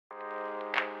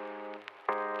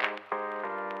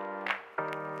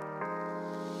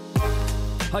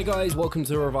Hi guys, welcome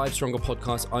to the Revive Stronger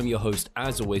podcast. I'm your host,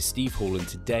 as always, Steve Hall, and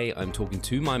today I'm talking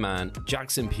to my man,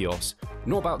 Jackson Peos,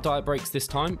 not about diet breaks this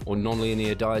time or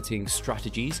non-linear dieting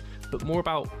strategies, but more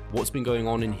about what's been going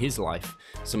on in his life,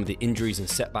 some of the injuries and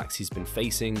setbacks he's been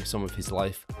facing, some of his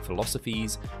life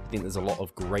philosophies. I think there's a lot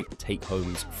of great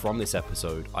take-homes from this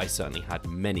episode. I certainly had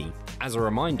many. As a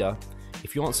reminder,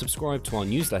 if you aren't subscribed to our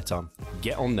newsletter,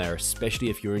 get on there,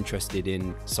 especially if you're interested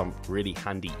in some really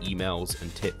handy emails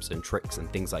and tips and tricks and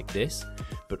things like this,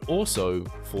 but also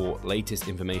for latest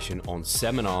information on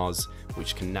seminars,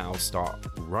 which can now start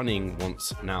running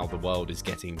once now the world is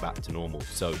getting back to normal.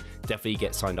 So definitely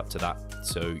get signed up to that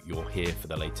so you're here for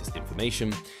the latest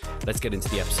information. Let's get into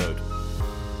the episode.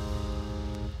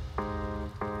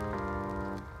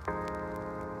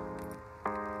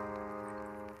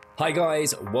 Hi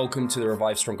guys, welcome to the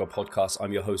Revive Stronger podcast.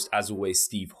 I'm your host, as always,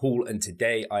 Steve Hall, and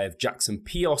today I have Jackson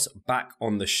Peos back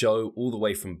on the show all the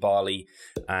way from Bali,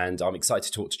 and I'm excited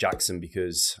to talk to Jackson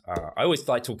because I always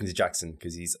like talking to Jackson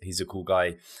because he's a cool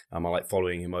guy. I like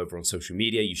following him over on social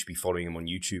media. You should be following him on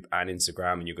YouTube and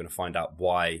Instagram, and you're going to find out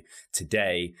why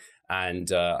today.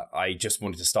 And I just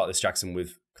wanted to start this, Jackson,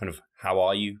 with kind of how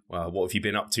are you? What have you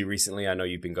been up to recently? I know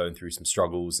you've been going through some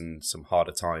struggles and some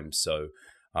harder times, so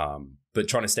but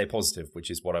trying to stay positive,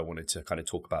 which is what I wanted to kind of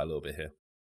talk about a little bit here.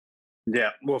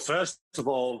 Yeah. Well, first of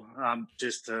all,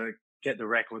 just to get the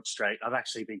record straight, I've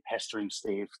actually been pestering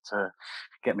Steve to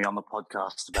get me on the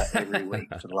podcast about every week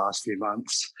for the last few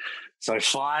months. So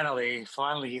finally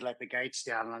he let the gates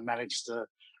down and I managed to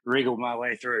wriggle my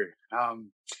way through.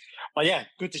 But yeah,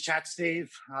 good to chat,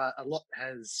 Steve. A lot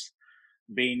has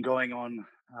been going on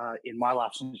in my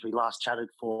life since we last chatted,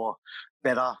 for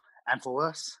better and for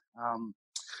worse.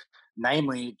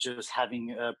 Namely, just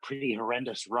having a pretty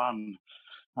horrendous run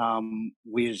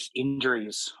with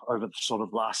injuries over the sort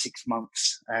of last 6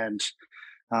 months. And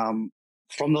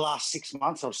from the last 6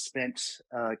 months, I've spent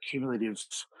a cumulative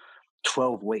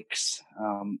 12 weeks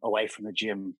away from the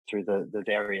gym through the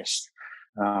various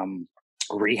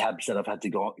rehabs that I've had to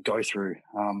go through.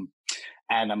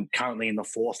 And I'm currently in the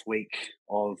 4th week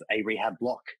of a rehab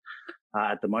block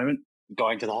at the moment.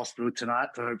 Going to the hospital tonight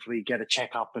to hopefully get a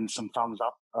checkup and some thumbs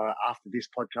up after this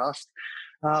podcast.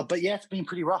 But yeah, it's been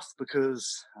pretty rough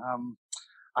because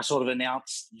I sort of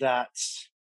announced that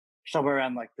somewhere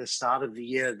around like the start of the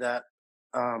year that,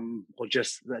 or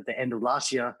just at the end of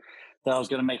last year, that I was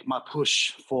going to make my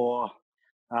push for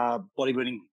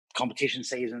bodybuilding competition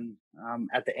season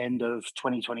at the end of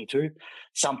 2022,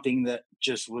 something that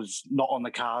just was not on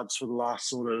the cards for the last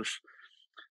sort of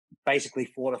basically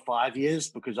 4 to 5 years,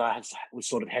 because I was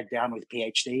sort of head down with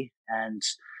PhD, and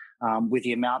with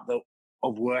the amount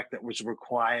of work that was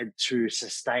required to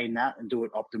sustain that and do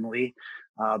it optimally,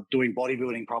 doing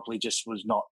bodybuilding properly just was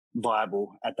not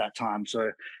viable at that time.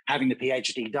 So having the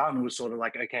PhD done was sort of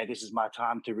like, okay, this is my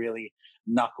time to really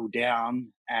knuckle down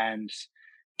and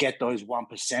get those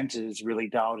 1%ers really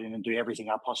dialed in and do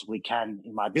everything I possibly can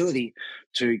in my ability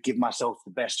to give myself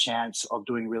the best chance of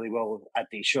doing really well at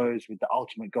these shows, with the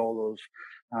ultimate goal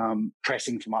of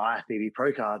pressing for my IFBB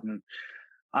pro card. And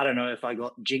I don't know if I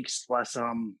got jinxed by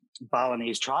some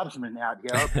Balinese tribesmen out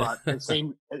here, but it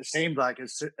seemed like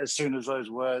as soon as those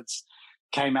words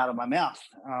came out of my mouth,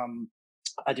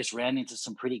 I just ran into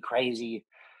some pretty crazy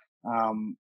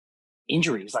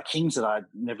injuries, like things that I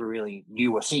never really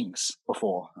knew were things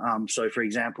before. So for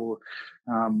example,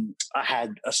 I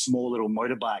had a small little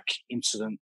motorbike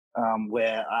incident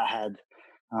where I had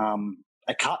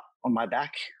a cut on my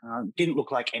back. Didn't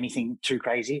look like anything too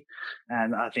crazy.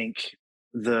 And I think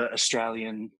the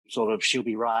Australian sort of she'll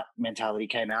be right mentality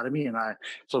came out of me, and I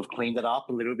sort of cleaned it up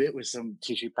a little bit with some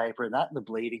tissue paper and that. The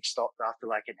bleeding stopped after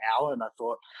like an hour, and I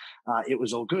thought it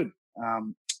was all good.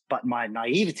 But my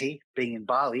naivety, being in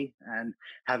Bali and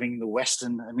having the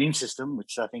Western immune system,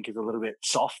 which I think is a little bit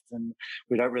soft, and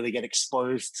we don't really get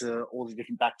exposed to all the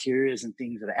different bacteria and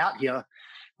things that are out here.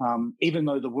 Even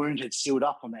though the wound had sealed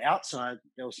up on the outside,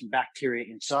 there was some bacteria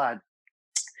inside,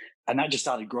 and that just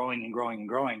started growing and growing and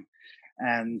growing.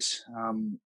 And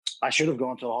I should have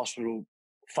gone to the hospital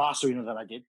far sooner than I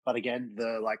did. But again,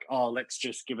 let's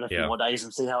just give it a few more days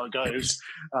and see how it goes,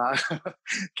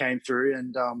 came through,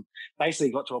 and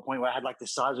basically got to a point where I had like the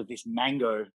size of this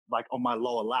mango, like on my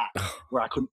lower lap, where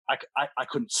I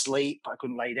couldn't sleep, I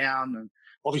couldn't lay down, and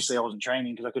obviously I wasn't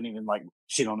training because I couldn't even like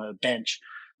sit on a bench.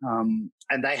 And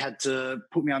they had to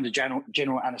put me under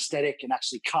general anesthetic and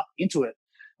actually cut into it.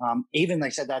 Even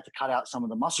they said they had to cut out some of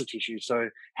the muscle tissue. So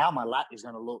how my lat is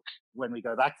going to look when we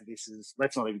go back to this is,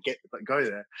 let's not even go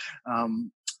there.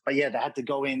 But yeah, they had to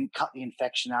go in, cut the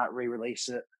infection out, re-release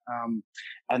it,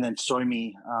 and then sew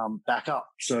me back up.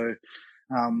 So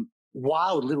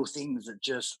wild little things that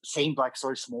just seemed like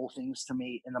so small things to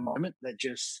me in the moment that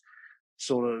just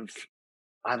sort of,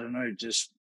 I don't know,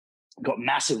 just got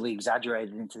massively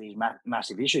exaggerated into these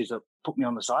massive issues that put me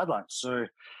on the sidelines. So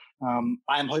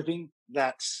I am hoping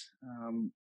that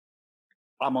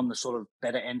I'm on the sort of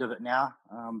better end of it now.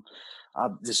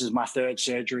 This is my third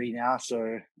surgery now,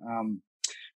 so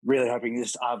really hoping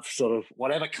this. I've sort of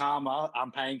whatever karma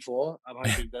I'm paying for. I'm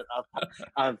hoping that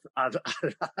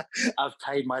I've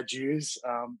paid my dues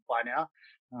by now.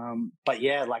 But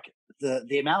yeah, like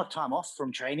the amount of time off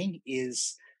from training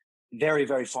is very,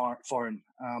 very foreign.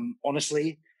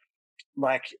 Honestly,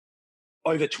 like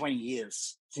over 20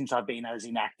 years since I've been as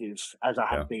inactive as I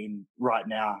have been right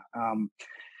now.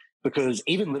 Because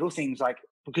even little things like,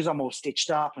 because I'm all stitched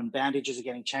up and bandages are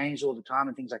getting changed all the time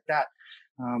and things like that,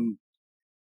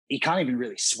 you can't even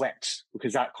really sweat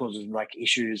because that causes like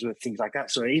issues with things like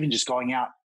that. So even just going out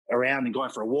around and going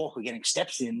for a walk or getting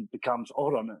steps in becomes,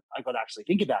 hold on, I've got to actually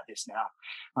think about this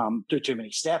now. Do too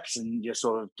many steps and you're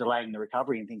sort of delaying the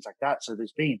recovery and things like that. So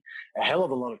there's been a hell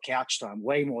of a lot of couch time,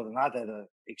 way more than I've ever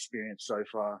experienced so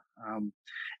far.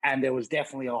 And there was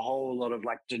definitely a whole lot of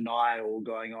like denial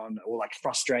going on, or like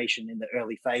frustration in the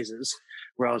early phases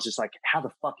where I was just like, how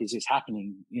the fuck is this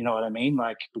happening? You know what I mean?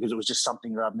 Like, because it was just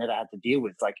something that I've never had to deal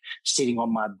with, like sitting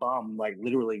on my bum, like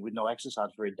literally with no exercise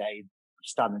for a day,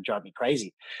 starting to drive me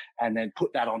crazy. And then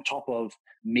put that on top of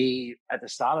me at the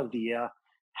start of the year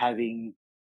having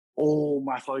all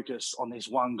my focus on this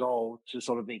one goal to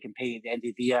sort of be competing at the end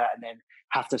of the year, and then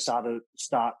have to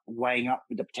start weighing up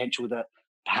with the potential that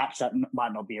perhaps that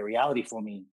might not be a reality for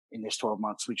me in this 12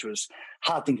 months, which was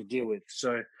a hard thing to deal with.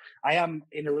 So I am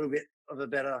in a little bit of a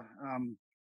better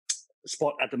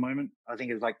spot at the moment. I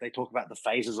think it's like they talk about the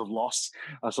phases of loss.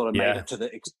 I sort of made it to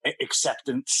the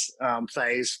acceptance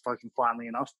phase, fucking finally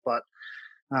enough. But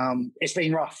it's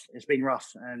been rough. It's been rough,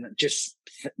 and just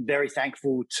very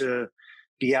thankful to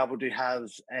be able to have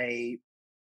a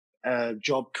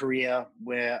job career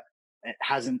where it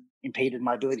hasn't impeded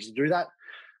my ability to do that,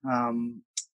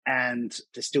 and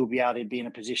to still be able to be in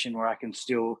a position where I can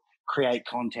still create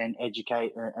content,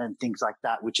 educate, and things like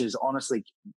that, which is honestly,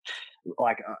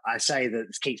 like I say, that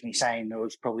it keeps me sane. There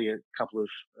was probably a couple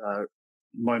of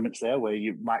moments there where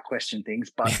you might question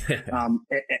things, but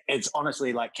it's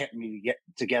honestly like kept me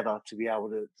together to be able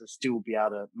to still be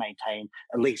able to maintain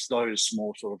at least those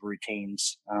small sort of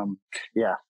routines.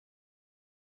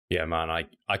 Yeah, man,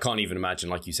 I can't even imagine,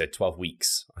 like you said, 12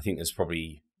 weeks. I think there's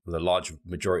probably the large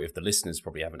majority of the listeners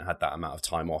probably haven't had that amount of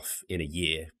time off in a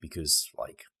year, because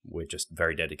like we're just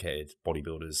very dedicated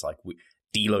bodybuilders. Like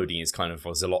deloading is kind of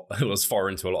was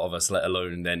foreign to a lot of us, let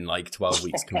alone then like 12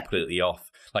 weeks completely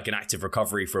off. Like an active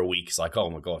recovery for a week, it's like, oh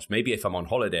my gosh, maybe if I'm on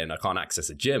holiday and I can't access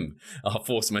a gym, I'll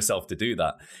force myself to do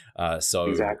that.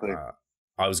 Exactly.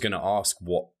 I was going to ask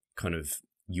what kind of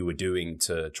you were doing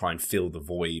to try and fill the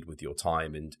void with your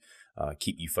time and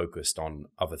keep you focused on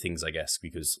other things, I guess,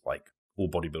 because like all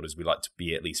bodybuilders, we like to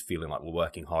be at least feeling like we're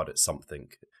working hard at something.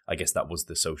 I guess that was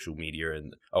the social media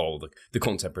and the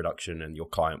content production and your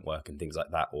client work and things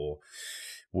like that, or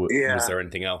was there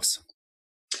anything else?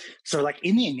 So like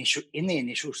in the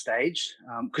initial stage,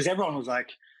 because everyone was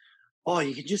like, oh,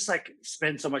 you can just like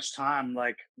spend so much time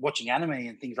like watching anime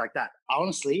and things like that. I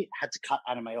honestly had to cut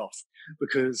anime off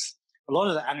because a lot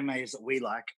of the animes that we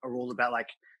like are all about like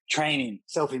training,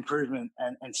 self-improvement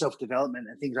and self-development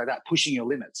and things like that, pushing your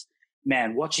limits.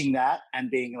 Man, watching that and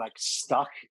being like stuck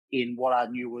in what I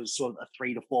knew was sort of a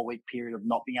 3 to 4 week period of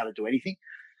not being able to do anything,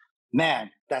 man,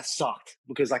 that sucked,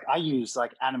 because like I use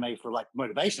like anime for like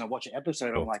motivation. I watch an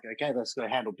episode, I'm like, okay, let's go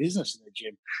handle business in the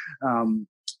gym.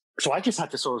 So I just had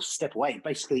to sort of step away.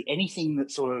 Basically anything that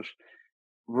sort of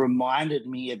reminded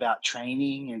me about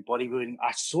training and bodybuilding,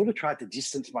 I sort of tried to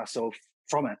distance myself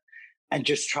from it and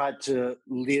just tried to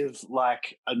live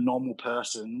like a normal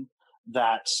person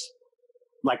that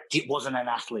like it wasn't an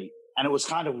athlete. And it was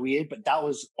kind of weird, but that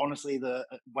was honestly the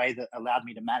way that allowed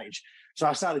me to manage. So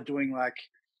I started doing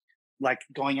like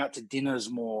going out to dinners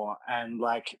more and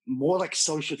like more like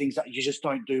social things that you just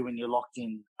don't do when you're locked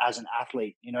in as an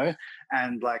athlete, you know,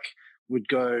 and like would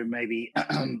go maybe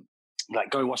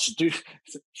like go watch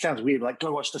sounds weird, like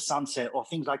go watch the sunset or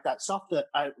things like that, stuff that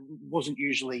I wasn't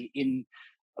usually in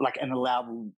like an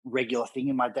allowable regular thing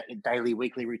in my daily,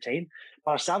 weekly routine.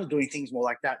 But I started doing things more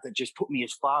like that just put me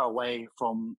as far away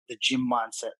from the gym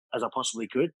mindset as I possibly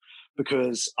could,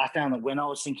 because I found that when I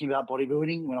was thinking about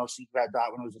bodybuilding, when I was thinking about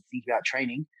that, when I was thinking about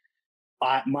training,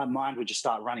 my mind would just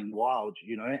start running wild,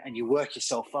 you know, and you work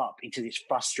yourself up into this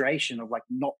frustration of like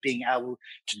not being able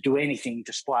to do anything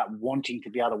despite wanting to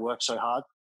be able to work so hard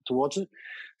towards it.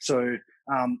 So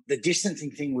the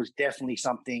distancing thing was definitely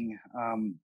something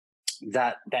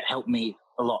that helped me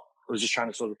a lot. I was just trying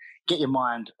to sort of get your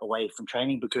mind away from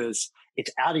training because it's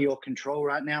out of your control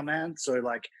right now, man. So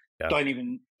like, don't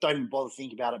even bother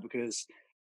thinking about it because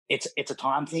it's a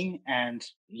time thing, and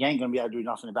you ain't gonna be able to do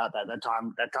nothing about that. That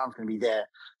time's gonna be there.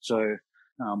 So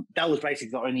that was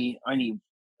basically the only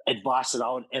advice that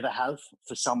I would ever have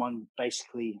for someone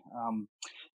basically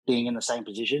being in the same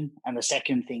position. And the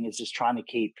second thing is just trying to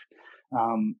keep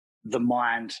the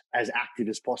mind as active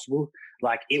as possible.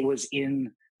 Like it was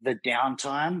in the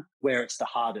downtime where it's the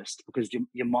hardest because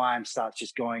your mind starts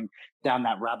just going down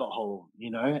that rabbit hole,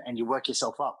 and you work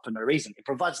yourself up for no reason. It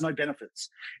provides no benefits.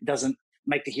 It doesn't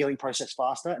make the healing process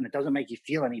faster, and it doesn't make you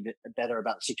feel any bit better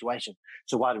about the situation.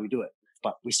 So why do we do it?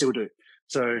 But we still do.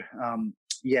 So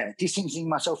distancing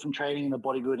myself from training and the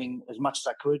bodybuilding as much as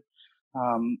I could,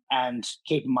 and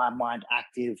keeping my mind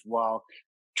active while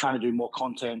trying to do more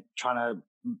content, trying to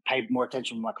pay more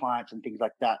attention to my clients and things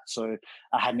like that. So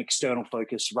I had an external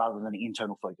focus rather than an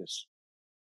internal focus.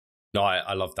 No,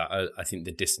 I love that. I think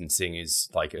the distancing is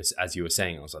like, as you were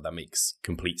saying, I was like, that makes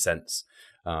complete sense.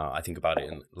 I think about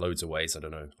it in loads of ways. I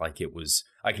don't know, like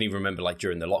I can even remember like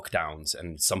during the lockdowns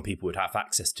and some people would have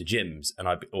access to gyms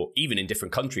or even in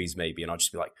different countries maybe. And I'd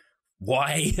just be like,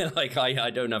 why? Like, I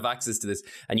don't have access to this.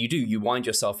 And you wind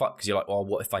yourself up because you're like, well,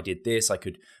 what if I did this?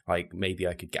 Maybe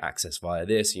I could get access via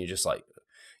this. And you're just like,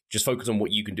 just focus on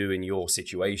what you can do in your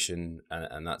situation.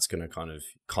 And that's going to kind of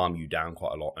calm you down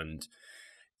quite a lot. And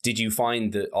did you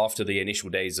find that after the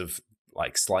initial days of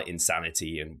like slight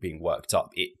insanity and being worked up,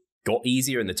 it got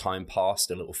easier and the time passed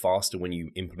a little faster when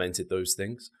you implemented those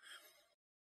things?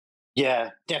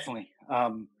 Yeah, definitely.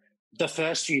 The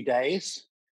first few days,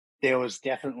 there was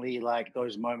definitely like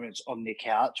those moments on the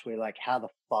couch where like, how the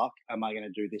fuck am I going to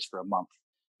do this for a month?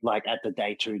 Like at the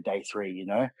day 2, day 3,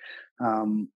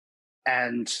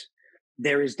 and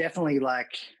there is definitely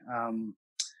like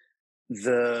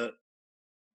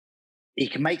you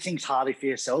can make things harder for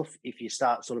yourself if you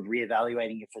start sort of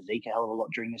reevaluating your physique a hell of a lot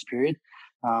during this period.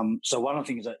 So one of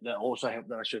the things that also helped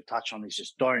that I should touch on is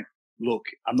just don't look.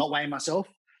 I'm not weighing myself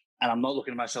and I'm not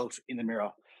looking at myself in the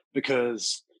mirror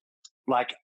because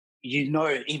like,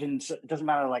 even it doesn't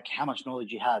matter like how much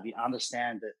knowledge you have, you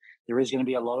understand that there is going to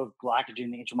be a lot of glycogen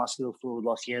in the intramuscular fluid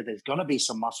loss here. There's going to be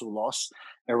some muscle loss,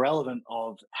 irrelevant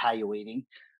of how you're eating.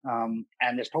 And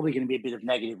there's probably going to be a bit of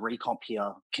negative recomp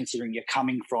here, considering you're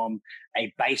coming from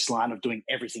a baseline of doing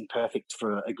everything perfect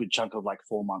for a good chunk of like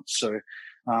 4 months. So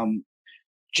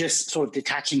just sort of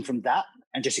detaching from that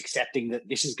and just accepting that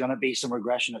this is going to be some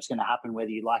regression that's going to happen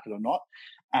whether you like it or not.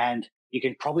 And you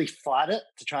can probably fight it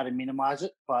to try to minimize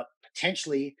it, but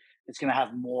potentially it's going to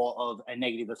have more of a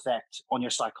negative effect on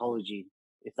your psychology,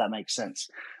 if that makes sense.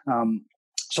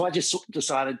 So I just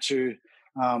decided to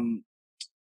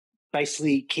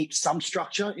basically keep some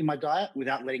structure in my diet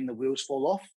without letting the wheels fall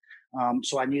off.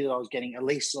 So I knew that I was getting at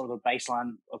least sort of a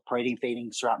baseline of protein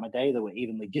feedings throughout my day that were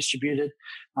evenly distributed.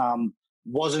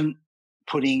 Wasn't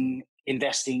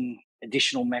investing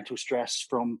additional mental stress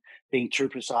from being too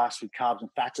precise with carbs and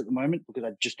fats at the moment, because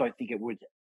I just don't think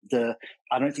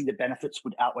I don't think the benefits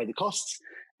would outweigh the costs.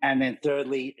 And then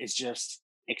thirdly is just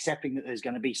accepting that there's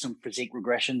going to be some physique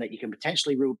regression that you can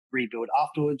potentially rebuild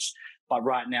afterwards. But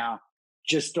right now,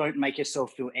 just don't make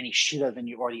yourself feel any shitter than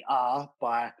you already are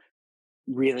by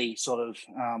really sort of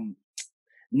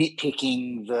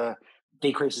nitpicking the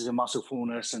decreases in muscle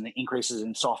fullness and the increases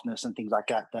in softness and things like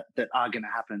that are going to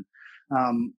happen.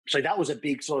 So that was a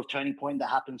big sort of turning point that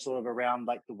happened sort of around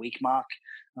like the week mark.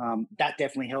 That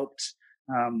definitely helped.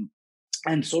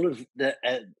 And sort of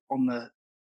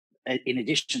in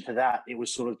addition to that, it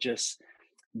was sort of just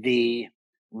the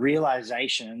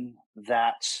realization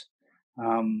that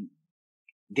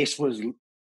this was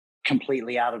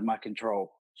completely out of my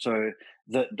control. So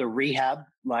the rehab,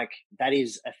 like that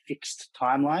is a fixed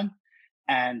timeline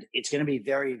and it's going to be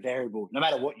very variable no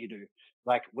matter what you do.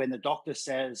 Like when the doctor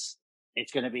says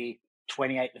it's going to be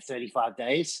 28 to 35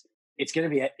 days, it's going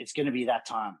to be that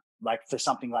time. Like for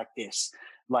something like this,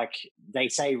 like they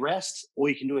say rest, all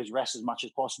you can do is rest as much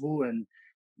as possible, and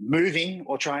moving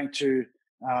or trying to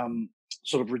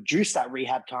sort of reduce that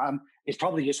rehab time is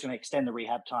probably just going to extend the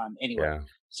rehab time anyway. Yeah.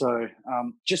 So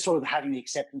just sort of having the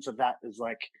acceptance of that is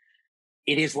like,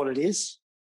 it is what it is.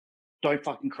 Don't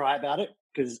fucking cry about it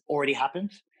because it's already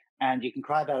happened, and you can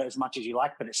cry about it as much as you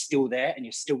like, but it's still there and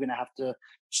you're still going to have to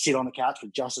sit on the couch for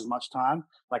just as much time.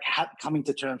 Like coming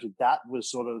to terms with that was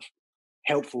sort of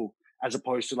helpful, as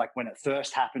opposed to like when it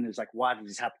first happened, it's like, why did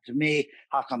this happen to me?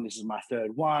 How come this is my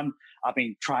third one? I've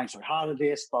been trying so hard at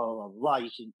this, blah, blah, blah, blah.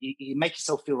 You make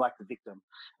yourself feel like the victim.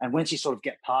 And once you sort of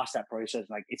get past that process,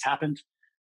 like it's happened,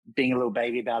 being a little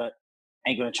baby about it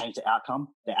ain't going to change the outcome.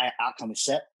 The outcome is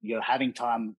set. You're having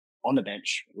time on the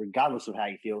bench, regardless of how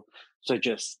you feel. So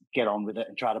just get on with it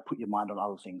and try to put your mind on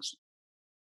other things.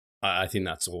 I think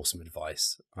that's awesome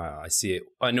advice. I see it.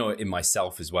 I know it in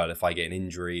myself as well. If I get an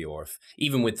injury, or if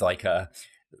even with like a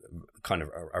kind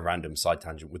of a random side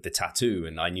tangent with the tattoo,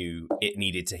 and I knew it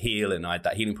needed to heal, and I had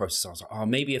that healing process. I was like, oh,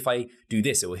 maybe if I do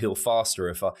this, it will heal faster.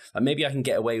 If maybe I can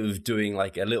get away with doing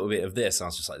like a little bit of this. And I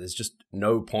was just like, there's just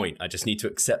no point. I just need to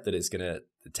accept that it's going to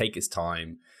take its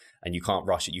time. And you can't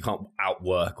rush it. You can't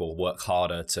outwork or work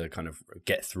harder to kind of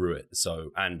get through it. So,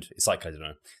 and it's like, I don't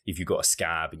know, if you've got a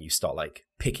scab and you start like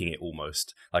picking it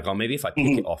almost, like, oh, maybe if I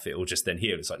pick it off, it will just then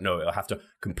heal. It's like, no, it'll have to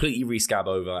completely re-scab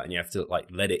over, and you have to like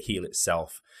let it heal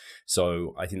itself.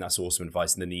 So I think that's awesome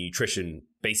advice. And then the nutrition,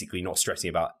 basically not stressing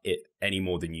about it any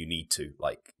more than you need to,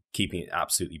 like keeping it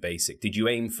absolutely basic. Did you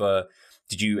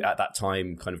at that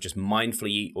time kind of just mindfully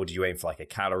eat, or did you aim for like a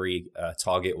calorie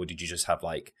target, or did you just have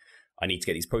like, I need to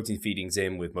get these protein feedings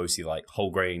in with mostly like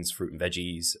whole grains, fruit and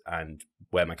veggies, and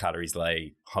where my calories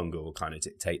lay, hunger will kind of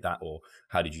dictate that? Or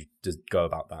how did you just go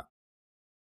about that?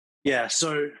 Yeah.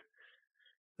 So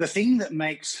the thing that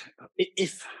makes,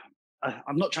 if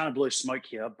I'm not trying to blow smoke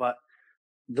here, but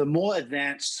the more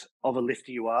advanced of a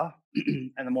lifter you are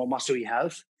and the more muscle you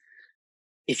have,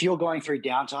 if you're going through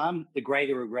downtime, the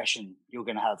greater regression you're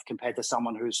going to have compared to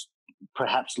someone who's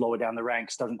perhaps lower down the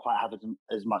ranks, doesn't quite have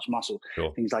as much muscle,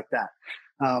 sure. Things like that.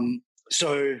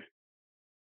 So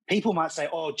people might say,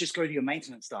 oh, just go to your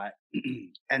maintenance diet.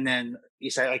 And then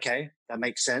you say, okay, that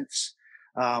makes sense.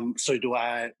 So do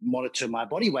I monitor my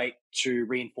body weight to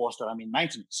reinforce that I'm in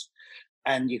maintenance?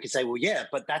 And you could say, well, yeah,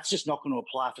 but that's just not going to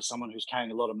apply for someone who's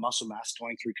carrying a lot of muscle mass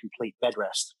going through complete bed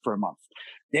rest for a month.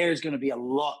 There is going to be a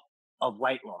lot of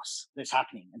weight loss that's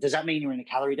happening. And does that mean you're in a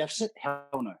calorie deficit? Hell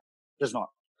no, it does not.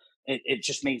 It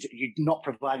just means that you're not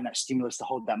providing that stimulus to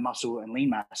hold that muscle and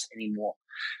lean mass anymore.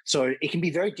 So it can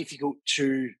be very difficult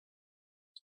to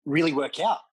really work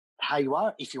out how you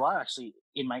are, if you are actually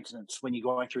in maintenance, when you're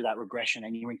going through that regression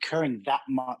and you're incurring that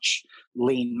much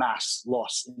lean mass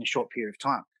loss in a short period of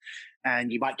time.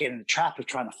 And you might get in the trap of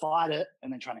trying to fight it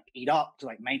and then trying to eat up to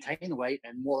like maintain the weight,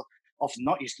 and more often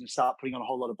not, you're just going to start putting on a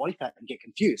whole lot of body fat and get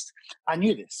confused. I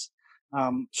knew this.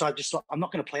 So I just thought, I'm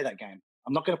not going to play that game.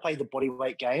 I'm not going to play the body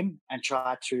weight game and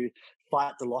try to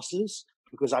fight the losses,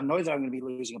 because I know that I'm going to be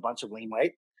losing a bunch of lean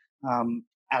weight. And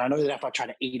I know that if I try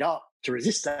to eat up to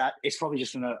resist that, it's probably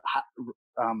just going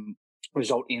to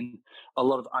result in a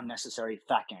lot of unnecessary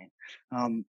fat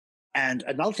gain. And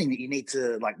another thing that you need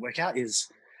to like work out is,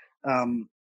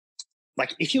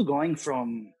 like if you're going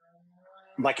from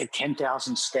like a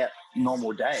 10,000 step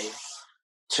normal day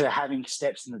to having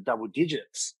steps in the double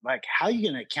digits, like how are you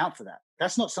going to account for that?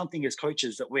 That's not something as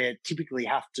coaches that we typically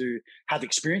have to have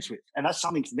experience with. And that's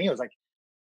something for me. I was like,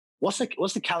 what's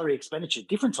the calorie expenditure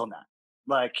difference on that?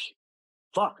 Like,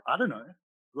 fuck, I don't know.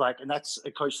 Like, and that's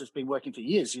a coach that's been working for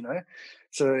years, you know?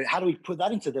 So how do we put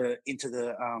that into the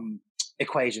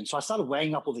equation? So I started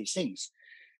weighing up all these things,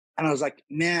 and I was like,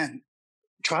 man,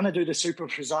 trying to do the super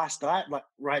precise diet like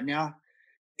right now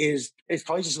is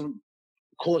probably just going to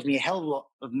cause me a hell of a lot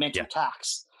of mental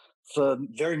tax for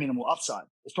very minimal upside.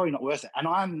 It's probably not worth it. And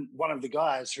I'm one of the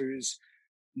guys who's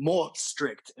more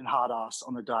strict and hard ass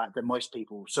on the diet than most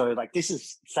people. So like this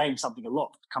is saying something a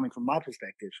lot coming from my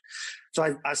perspective. So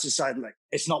I decided like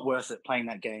it's not worth it playing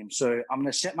that game. So I'm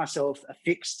going to set myself a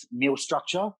fixed meal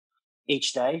structure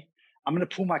each day. I'm going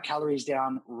to pull my calories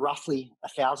down roughly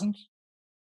 1,000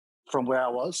 from where I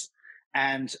was.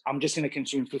 And I'm just going to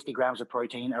consume 50 grams of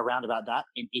protein around about that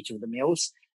in each of the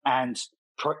meals. And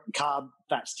carb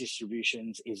fats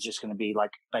distributions is just going to be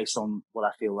like based on what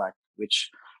I feel like, which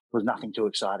was nothing too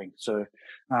exciting. So,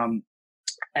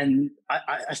 and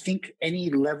I think any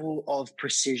level of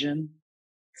precision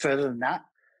further than that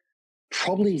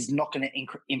probably is not going to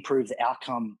improve the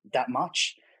outcome that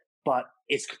much, but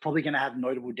it's probably going to have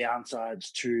notable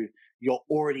downsides to your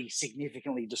already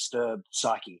significantly disturbed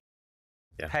psyche.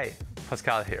 Yeah. Hey,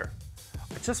 Pascal here.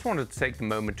 I just wanted to take the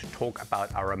moment to talk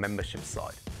about our membership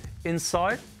site.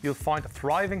 Inside, you'll find a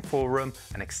thriving forum,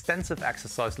 an extensive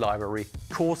exercise library,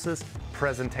 courses,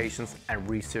 presentations, and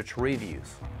research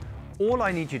reviews. All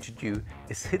I need you to do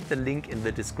is hit the link in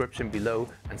the description below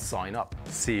and sign up.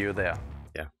 See you there.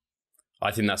 Yeah,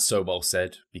 I think that's so well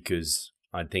said, because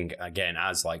I think, again,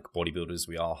 as like bodybuilders,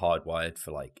 we are hardwired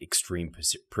for like extreme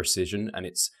precision, and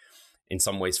it's in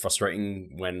some ways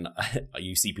frustrating when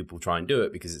you see people try and do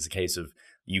it, because it's a case of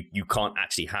you can't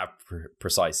actually have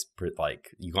precise, like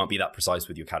you can't be that precise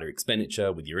with your calorie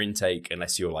expenditure, with your intake,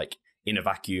 unless you're like in a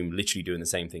vacuum, literally doing the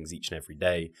same things each and every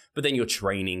day. But then your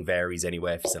training varies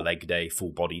anywhere. If it's a leg day, full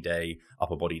body day,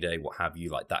 upper body day, what have you,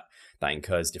 like that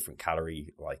incurs different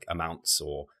calorie like amounts.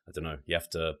 Or I don't know, you have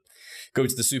to go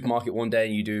to the supermarket one day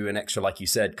and you do an extra, like you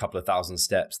said, couple of thousand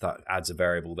steps. That adds a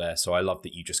variable there. So I love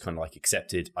that you just kind of like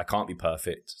accepted, I can't be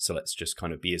perfect, so let's just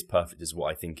kind of be as perfect as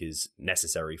what I think is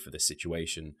necessary for this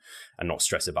situation and not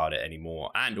stress about it anymore.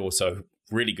 And also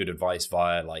really good advice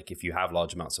via, like, if you have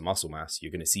large amounts of muscle mass,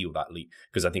 you're going to see all that leak,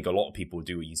 because I think a lot of people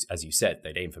do, as you said,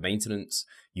 they'd aim for maintenance,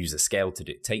 use a scale to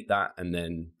dictate that, and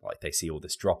then like they see all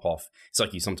this drop off. It's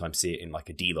like you sometimes see it in like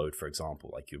a deload, for example,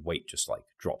 like your weight just like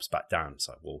drops back down. It's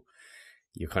like, well,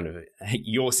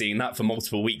 you're seeing that for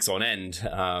multiple weeks on end,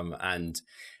 and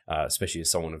especially as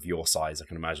someone of your size, I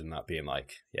can imagine that being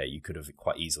like, yeah, you could have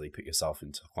quite easily put yourself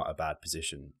into quite a bad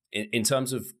position. In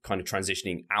terms of kind of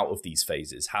transitioning out of these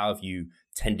phases, how have you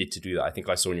tended to do that? I think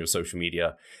I saw on your social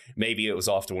media, maybe it was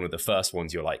after one of the first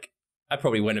ones, you're like, I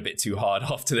probably went a bit too hard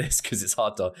after this, because it's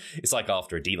like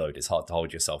after a deload, it's hard to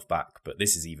hold yourself back. But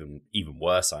this is even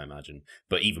worse, I imagine,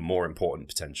 but even more important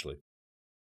potentially.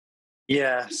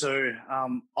 Yeah, so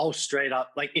I'll straight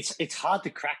up, like, it's hard to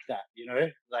crack that, you know,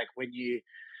 like when you,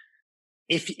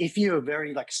 if you're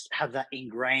very like have that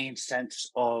ingrained sense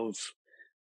of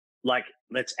like,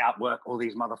 let's outwork all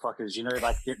these motherfuckers, you know,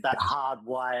 like that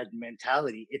hardwired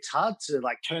mentality, it's hard to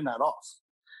like turn that off.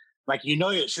 Like, you know,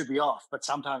 it should be off, but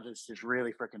sometimes it's just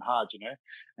really freaking hard, you know,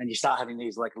 and you start having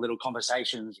these like little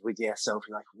conversations with yourself.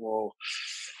 You're like, whoa,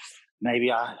 maybe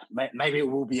it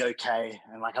will be okay.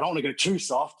 And like, I don't want to go too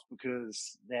soft,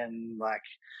 because then like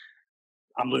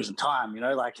I'm losing time, you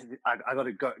know, like I got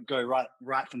to go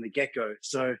right from the get go.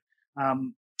 So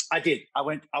I did. I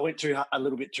went a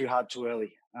little bit too hard too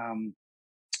early.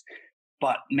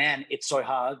 But man, it's so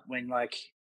hard when like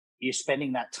you're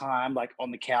spending that time like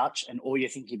on the couch, and all you're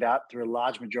thinking about through a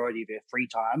large majority of your free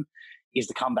time is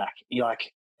the comeback. You're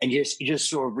like, and you're just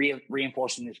sort of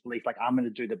reinforcing this belief, like, I'm going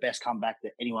to do the best comeback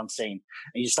that anyone's seen.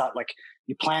 And you start like,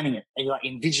 you're planning it and you're like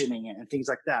envisioning it and things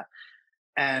like that.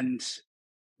 And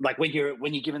like when you're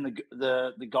given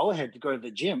the go ahead to go to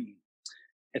the gym,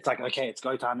 it's like, okay, it's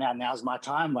go time now. Now's my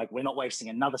time. Like, we're not wasting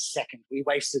another second. We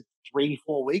wasted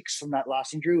 3-4 weeks from that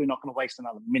last injury. We're not going to waste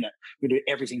another minute. We do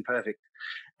everything perfect.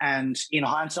 And in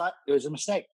hindsight, it was a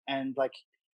mistake. And like,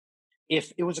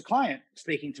 if it was a client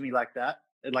speaking to me like that,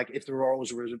 like if the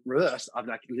roles were reversed, I'd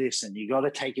be like, listen, you got to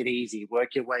take it easy,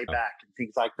 work your way back and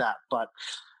things like that. But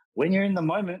when you're in the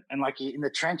moment and like you're in the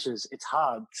trenches, it's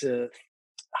hard to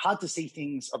see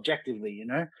things objectively, you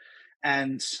know?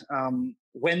 And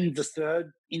when the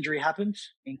third injury happened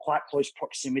in quite close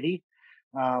proximity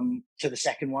to the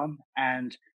second one,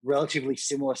 and relatively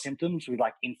similar symptoms with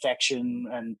like infection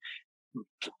and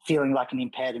feeling like an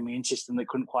impaired immune system that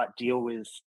couldn't quite deal with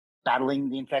battling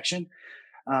the infection,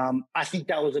 I think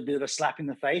that was a bit of a slap in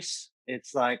the face.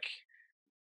 It's like,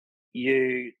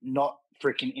 you're not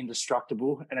freaking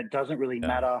indestructible, and it doesn't really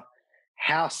matter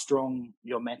how strong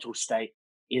your mental state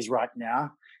is right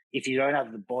now. If you don't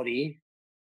have the body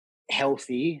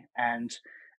healthy and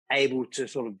able to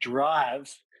sort of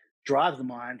drive the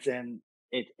mind, then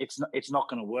it's not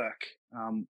going to work.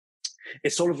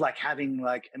 It's sort of like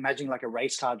imagining like a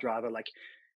race car driver. Like,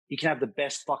 you can have the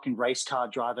best fucking race car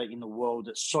driver in the world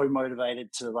that's so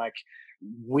motivated to like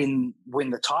win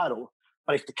the title,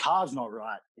 but if the car's not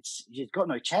right, you've got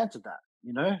no chance of that,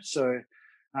 you know? So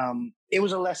it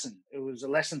was a lesson. It was a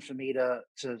lesson for me to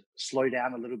slow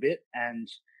down a little bit and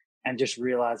just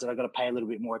realize that I've got to pay a little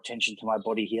bit more attention to my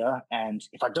body here. And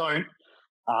if I don't,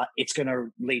 it's going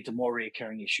to lead to more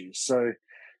reoccurring issues. So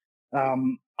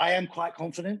I am quite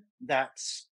confident that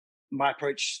my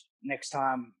approach next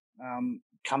time,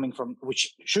 coming from,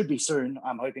 which should be soon,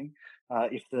 I'm hoping,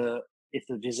 if the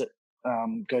visit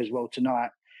goes well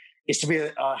tonight, is to be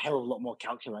a hell of a lot more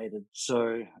calculated.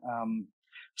 So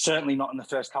certainly not in the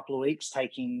first couple of weeks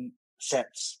taking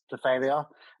sets to failure,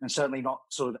 and certainly not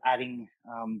sort of adding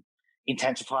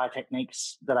intensifier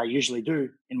techniques that I usually do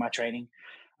in my training,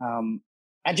 and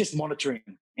just monitoring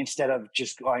instead of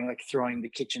just going like throwing the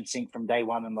kitchen sink from day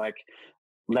one and like,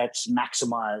 let's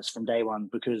maximize from day one.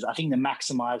 Because I think the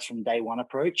maximize from day one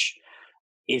approach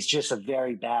is just a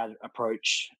very bad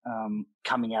approach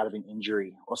coming out of an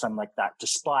injury or something like that,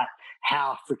 despite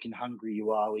how freaking hungry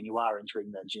you are when you are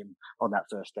entering that gym on that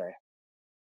first day.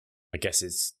 I guess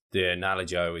it's the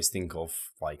analogy I always think of,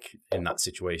 like in that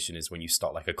situation, is when you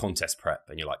start like a contest prep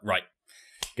and you're like, right,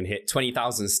 I'm going to hit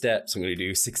 20,000 steps. I'm going to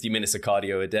do 60 minutes of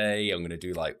cardio a day. I'm going to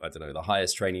do like, I don't know, the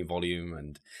highest training volume.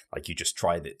 And like, you just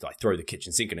try that, like throw the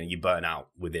kitchen sink in and you burn out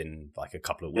within like a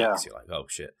couple of weeks. Yeah. You're like, oh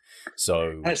shit.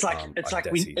 So and it's like,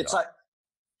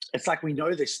 it's like we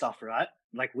know this stuff, right?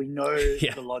 Like we know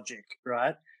Yeah. the logic,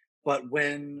 right? But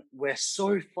when we're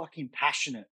so fucking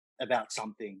passionate about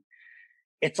something,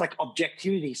 it's like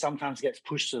objectivity sometimes gets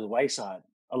pushed to the wayside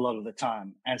a lot of the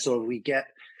time. And so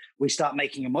we start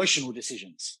making emotional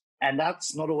decisions, and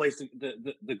that's not always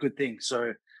the good thing.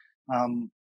 So,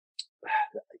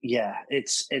 yeah,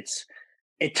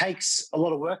 it takes a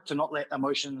lot of work to not let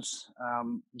emotions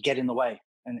get in the way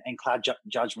and cloud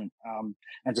judgment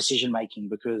and decision making,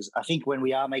 because I think when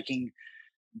we are making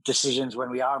decisions,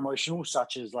 when we are emotional,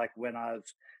 such as like when I've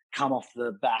come off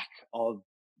the back of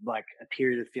like a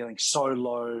period of feeling so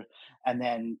low, and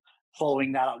then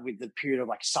following that up with the period of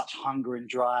like such hunger and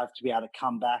drive to be able to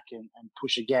come back and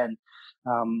push again,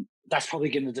 that's probably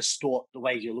going to distort the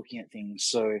way you're looking at things.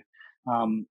 So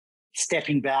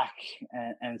stepping back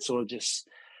and sort of just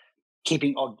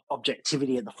keeping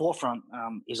objectivity at the forefront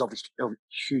is obviously of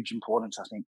huge importance, I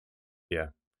think. Yeah.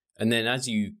 And then as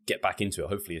you get back into it,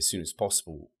 hopefully as soon as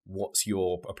possible, what's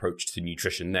your approach to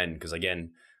nutrition then? Because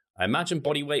again, I imagine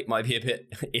body weight might be a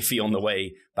bit iffy on the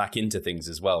way back into things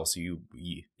as well. So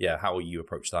how will you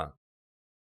approach that?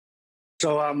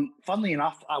 So funnily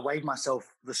enough, I weighed myself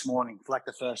this morning for like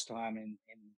the first time in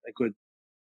a good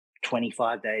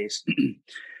 25 days.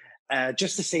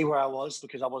 Just to see where I was,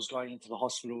 because I was going into the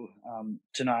hospital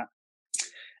tonight.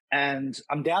 And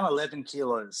I'm down 11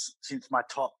 kilos since my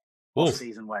top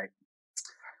off-season weight.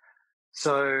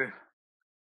 So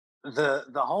the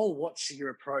whole what's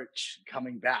your approach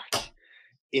coming back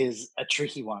is a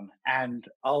tricky one. And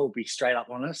I'll be straight up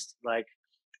honest, like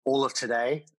all of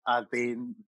today, I've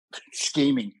been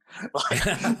scheming.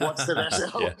 Like, what's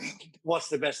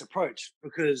the best approach?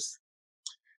 Because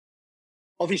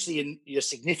obviously you're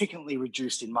significantly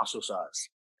reduced in muscle size.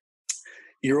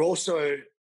 You're also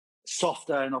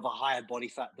softer and of a higher body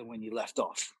fat than when you left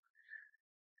off.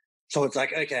 So it's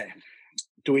like, okay,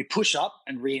 do we push up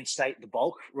and reinstate the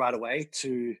bulk right away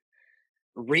to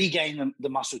regain the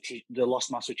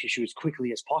lost muscle tissue as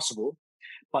quickly as possible?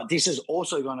 But this is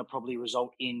also going to probably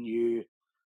result in you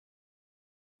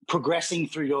progressing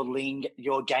through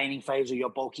your gaining phase or your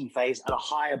bulking phase at a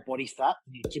higher body fat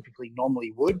than you typically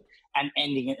normally would, and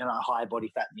ending it in a higher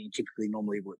body fat than you typically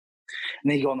normally would.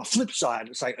 And then you go on the flip side,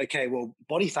 it's like, okay, well,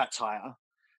 body fat's higher.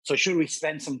 So should we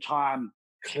spend some time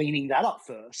cleaning that up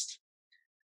first?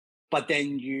 But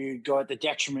then you go at the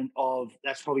detriment of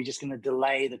that's probably just going to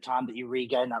delay the time that you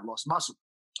regain that lost muscle.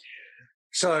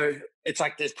 So it's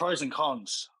like there's pros and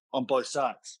cons on both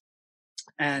sides.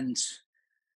 And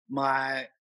my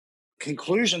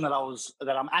conclusion that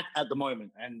I'm at the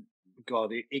moment, and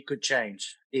God, it could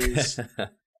change, is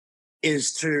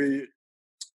to,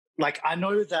 like, I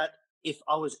know that if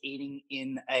I was eating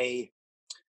in a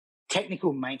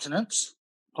technical maintenance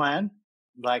plan,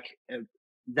 like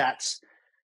that's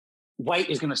weight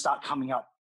is going to start coming up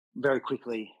very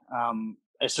quickly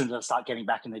as soon as I start getting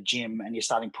back in the gym and you're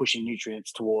starting pushing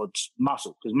nutrients towards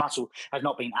muscle, because muscle has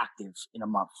not been active in a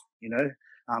month,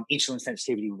 insulin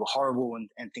sensitivity were horrible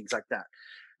and things like that.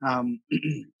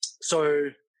 So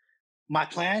my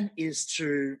plan is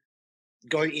to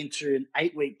go into an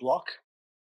 8-week block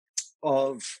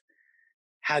of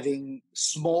having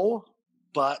small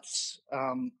but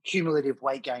cumulative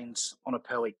weight gains on a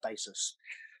per week basis.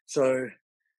 So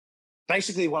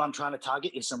basically what I'm trying to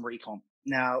target is some recomp.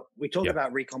 Now, we talk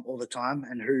about recomp all the time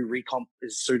and who recomp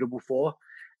is suitable for,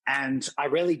 and I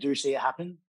rarely do see it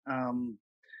happen.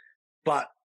 But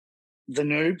the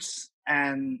noobs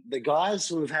and the guys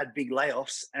who have had big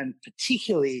layoffs, and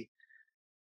particularly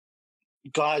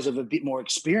guys of a bit more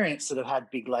experience that have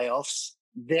had big layoffs,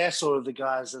 they're sort of the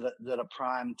guys that are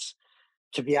primed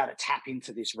to be able to tap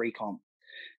into this recomp.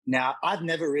 Now, I've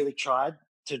never really tried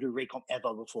to do recomp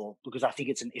ever before, because I think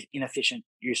it's an inefficient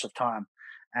use of time.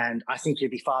 And I think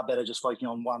it'd be far better just focusing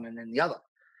on one and then the other.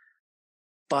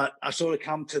 But I sort of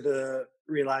come to the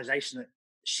realization that,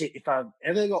 shit, if I've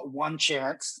ever got one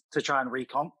chance to try and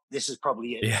recomp, this is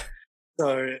probably it. Yeah.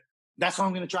 So that's what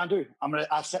I'm going to try and do.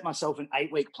 I've set myself an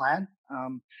 8-week plan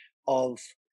of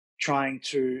trying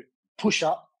to push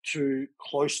up to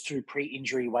close to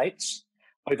pre-injury weights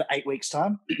over 8 weeks'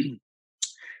 time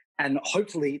and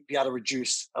hopefully be able to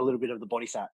reduce a little bit of the body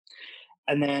fat.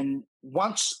 And then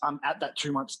once I'm at that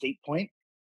 2 months deep point,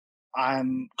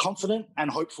 I'm confident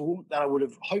and hopeful that I would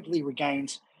have hopefully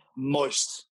regained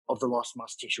most of the lost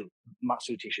muscle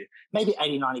tissue, maybe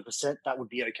 80-90%, that would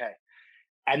be okay.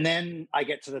 And then I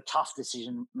get to the tough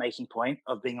decision-making point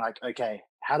of being like, okay,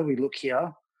 how do we look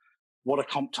here? What are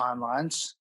comp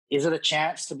timelines? Is it a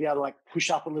chance to be able to like push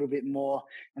up a little bit more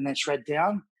and then shred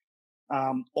down?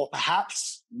 Or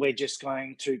perhaps we're just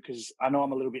going to, because I know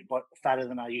I'm a little bit fatter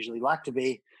than I usually like to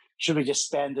be, should we just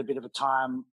spend a bit of a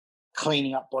time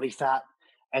cleaning up body fat,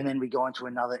 and then we go into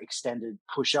another extended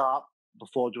push up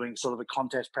before doing sort of a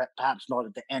contest prep, perhaps not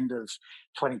at the end of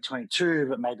 2022,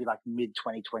 but maybe like mid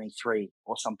 2023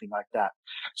 or something like that.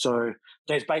 So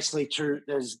there's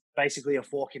basically a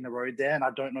fork in the road there, and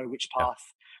I don't know which path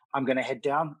I'm going to head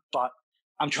down, but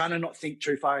I'm trying to not think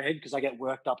too far ahead because I get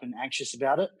worked up and anxious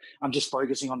about it. I'm just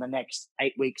focusing on the next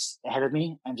 8 weeks ahead of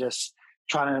me and just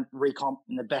trying to recomp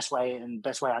in the best way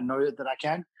I know that I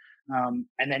can.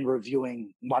 And then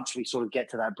reviewing once we sort of get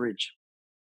to that bridge.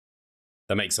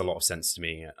 That makes a lot of sense to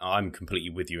me. I'm completely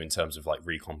with you in terms of like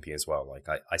recomping as well. Like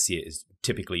I see it as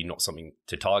typically not something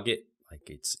to target. Like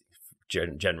it's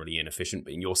generally inefficient,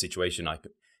 but in your situation, it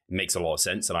makes a lot of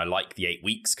sense. And I like the 8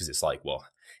 weeks because it's like, well,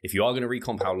 if you are going to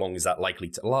recomp, how long is that likely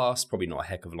to last? Probably not a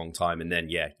heck of a long time. And then,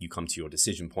 you come to your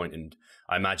decision point. And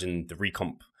I imagine the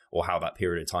recomp or how that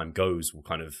period of time goes will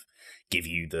kind of give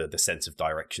you the sense of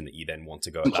direction that you then want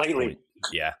to go at that point.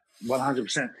 Yeah.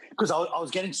 100%. Because I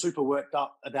was getting super worked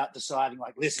up about deciding,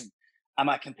 like, listen, am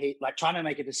I trying to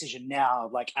make a decision now,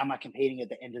 like, am I competing at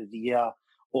the end of the year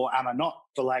or am I not?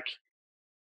 But like,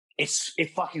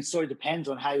 it fucking so depends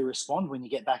on how you respond when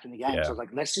you get back in the game. Yeah. So like,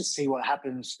 let's just see what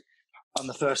happens on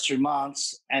the first 2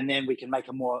 months, and then we can make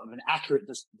a more of an accurate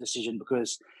decision,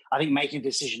 because I think making a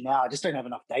decision now, I just don't have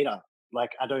enough data.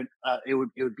 Like I don't, it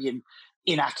would be an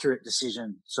inaccurate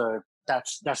decision. So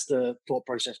that's the thought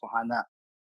process behind that.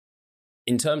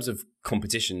 In terms of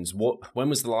competitions, when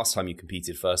was the last time you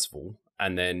competed, first of all?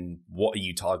 And then what are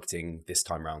you targeting this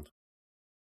time round?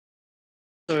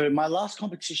 So my last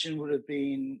competition would have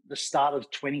been the start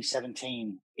of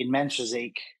 2017 in men's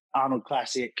physique, Arnold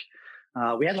Classic.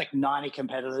 We had like 90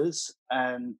 competitors,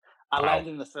 and I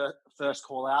landed in the first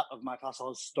call out of my class. I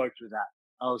was stoked with that.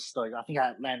 I was stoked. I think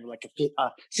I landed like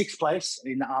sixth place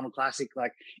in the Arnold Classic,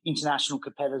 like international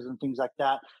competitors and things like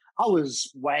that. I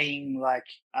was weighing like,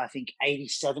 I think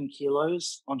 87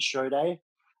 kilos on show day.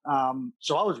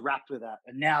 So I was wrapped with that.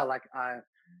 And now like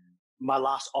my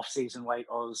last off-season weight,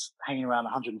 I was hanging around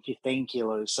 115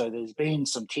 kilos. So there's been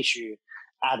some tissue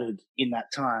added in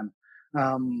that time.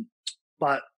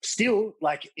 But still,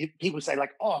 like, if people say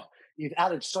like, oh, you've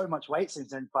added so much weight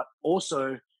since then, but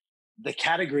also the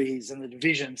categories and the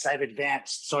divisions, they've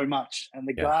advanced so much. And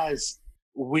the guys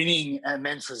winning a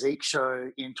men's physique show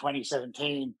in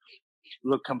 2017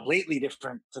 look completely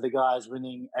different to the guys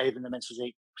winning even the men's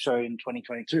physique show in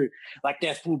 2022. Like,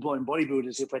 they're full-blown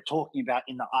bodybuilders if we're talking about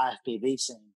in the IFBB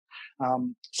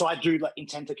scene. So I do like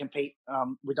intend to compete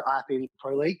with the IFBB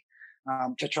Pro League.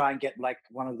 To try and get like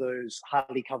one of those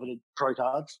highly coveted pro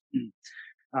cards.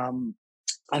 And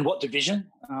what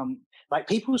division? Like,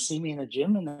 people see me in the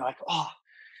gym and they're like, oh,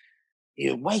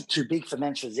 you're way too big for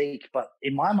men's physique. But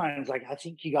in my mind, it's like, I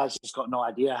think you guys just got no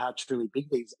idea how truly big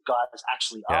these guys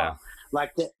actually are.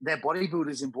 Like, they're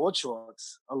bodybuilders in board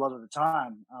shorts a lot of the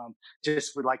time.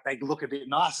 Just with like, they look a bit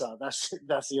nicer. That's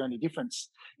the only difference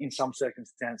in some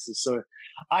circumstances. So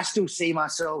I still see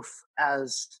myself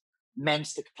as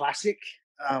men's to classic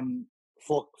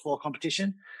for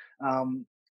competition,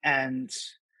 and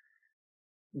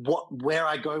where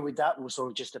I go with that will sort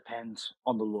of just depend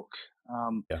on the look.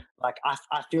 Like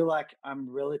I feel like I'm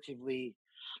relatively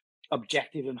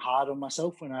objective and hard on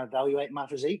myself when I evaluate my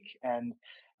physique, and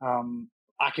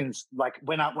I can, like,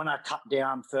 when I cut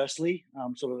down firstly,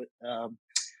 sort of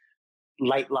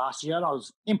late last year, and I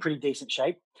was in pretty decent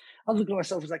shape. I look at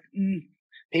myself as like,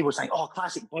 people were saying, oh,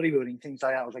 classic bodybuilding, things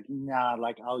like that. I was like, nah,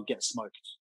 like, I would get smoked,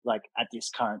 like, at this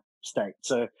current state.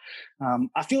 So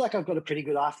I feel like I've got a pretty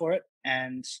good eye for it.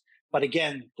 But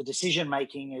again, the decision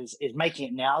making is making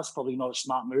it now is probably not a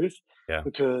smart move,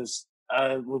 because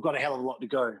we've got a hell of a lot to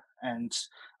go. And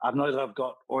I know that I've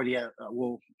got already,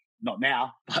 well, not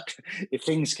now, but if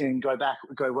things can go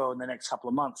well in the next couple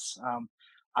of months,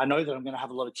 I know that I'm going to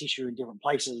have a lot of tissue in different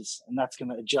places, and that's going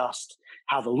to adjust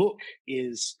how the look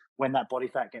is when that body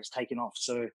fat gets taken off.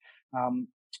 So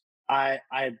I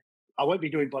won't be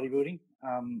doing bodybuilding.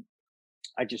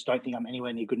 I just don't think I'm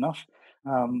anywhere near good enough.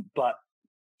 But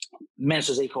men's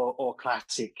physique or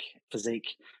classic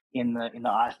physique in the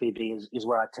IFBB is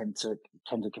where I tend to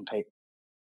compete.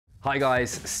 Hi guys,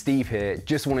 Steve here.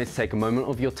 Just wanted to take a moment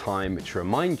of your time to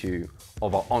remind you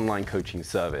of our online coaching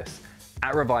service.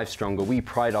 At Revive Stronger, we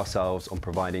pride ourselves on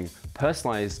providing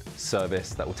personalized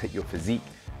service that will take your physique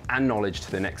and knowledge to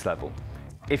the next level.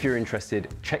 If you're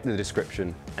interested, check the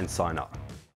description and sign up.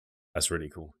 That's really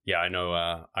cool. Yeah, I know.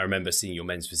 I remember seeing your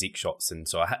men's physique shots, and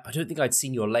so I don't think I'd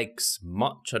seen your legs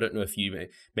much. I don't know if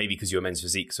maybe because you're men's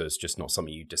physique, so it's just not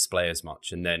something you display as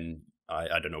much. And then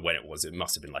I don't know when it was. It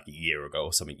must have been like a year ago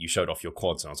or something. You showed off your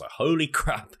quads, and I was like, "Holy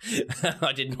crap!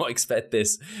 I did not expect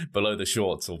this below the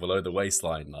shorts or below the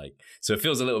waistline." Like, so it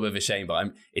feels a little bit of a shame, but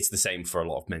it's the same for a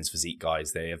lot of men's physique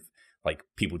guys. They have, like,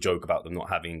 people joke about them not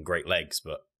having great legs,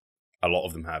 but a lot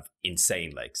of them have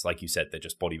insane legs. Like you said, they're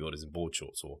just bodybuilders in board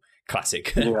shorts or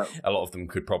classic. Yeah. A lot of them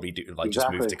could probably do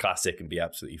just move to classic and be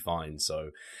absolutely fine.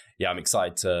 So yeah, I'm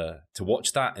excited to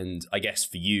watch that. And I guess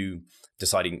for you,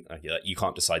 deciding you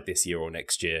can't decide this year or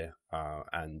next year,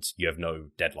 and you have no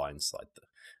deadlines. Like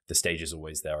the stage is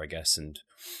always there, I guess. And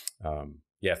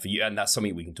yeah, for you, and that's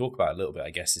something we can talk about a little bit.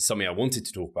 I guess it's something I wanted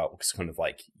to talk about, because kind of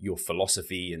like your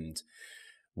philosophy and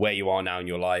where you are now in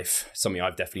your life. Something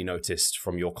I've definitely noticed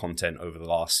from your content over the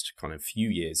last kind of few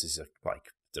years is like,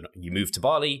 you moved to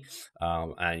Bali,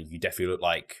 and you definitely look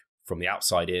like, from the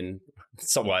outside in,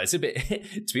 somewhere it's a bit,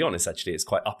 to be honest, actually, it's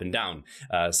quite up and down.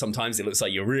 Sometimes it looks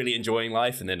like you're really enjoying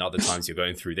life, and then other times you're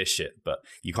going through this shit, but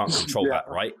you can't control that,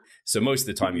 right? So most of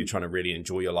the time you're trying to really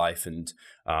enjoy your life, and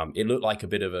it looked like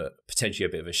potentially a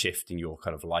bit of a shift in your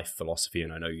kind of life philosophy.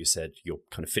 And I know you said you're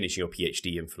kind of finishing your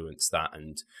PhD influenced that,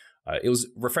 and it was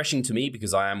refreshing to me,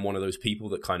 because I am one of those people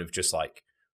that kind of just like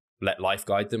let life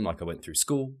guide them. Like, I went through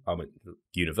school, I went to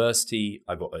university,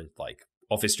 I got a like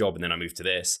office job, and then I moved to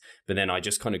this. But then I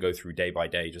just kind of go through day by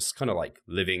day, just kind of like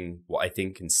living what I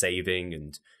think, and saving,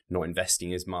 and not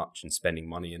investing as much, and spending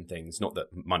money and things. Not that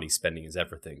money spending is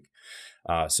everything.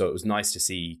 So it was nice to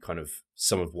see kind of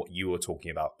some of what you were talking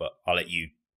about, but I'll let you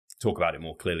talk about it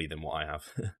more clearly than what I have.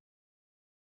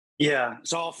 Yeah.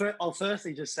 So I'll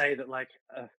firstly just say that, like,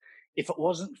 if it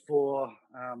wasn't for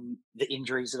the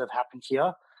injuries that have happened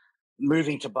here,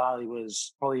 moving to Bali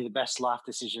was probably the best life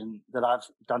decision that I've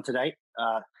done to date.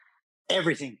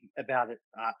 Everything about it,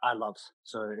 I love.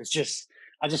 So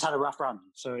I just had a rough run.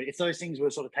 So if those things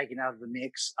were sort of taken out of the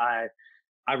mix, I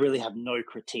really have no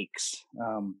critiques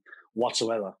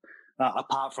whatsoever.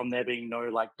 Apart from there being no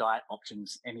like diet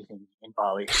options, anything in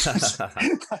Bali. So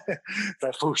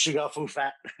full sugar, full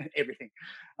fat, everything.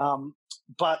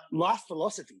 But life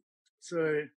philosophy.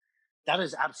 So that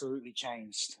has absolutely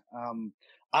changed.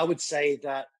 I would say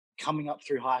that coming up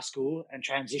through high school and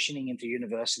transitioning into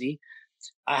university,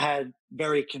 I had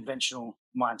very conventional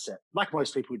mindset, like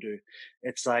most people do.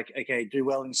 It's like, okay, do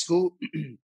well in school,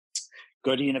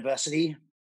 go to university,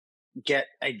 get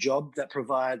a job that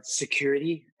provides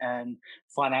security and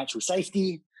financial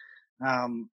safety,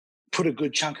 put a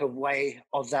good chunk of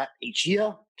that each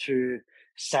year to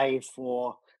save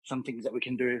for some things that we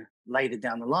can do later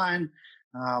down the line.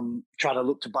 Try to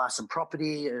look to buy some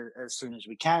property as soon as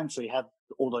we can, so you have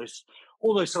all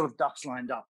those sort of ducks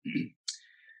lined up.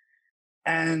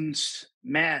 And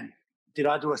man, did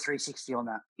I do a 360 on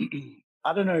that?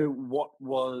 I don't know what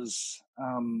was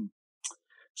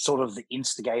sort of the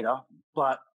instigator,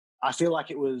 but I feel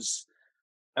like it was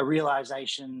a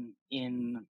realization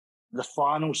in the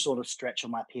final sort of stretch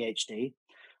of my PhD,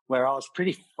 where I was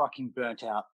pretty fucking burnt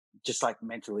out, just like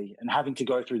mentally, and having to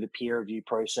go through the peer review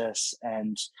process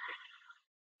and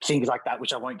things like that,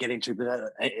 which I won't get into,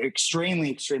 but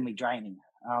extremely, extremely draining.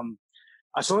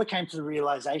 I sort of came to the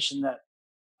realization that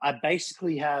I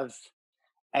basically have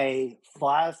a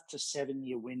 5 to 7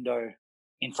 year window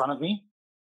in front of me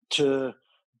to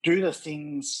do the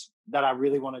things that I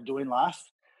really want to do in life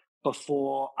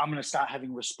before I'm going to start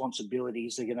having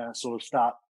responsibilities that are going to sort of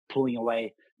start pulling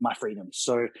away my freedoms.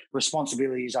 So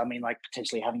responsibilities, I mean, like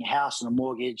potentially having a house and a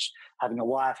mortgage, having a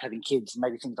wife, having kids,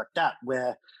 maybe things like that,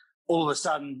 where all of a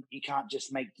sudden you can't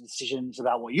just make decisions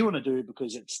about what you want to do,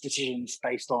 because it's decisions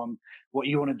based on what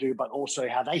you want to do, but also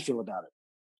how they feel about it.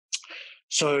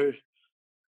 So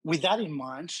with that in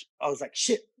mind, I was like,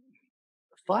 shit,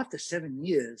 5 to 7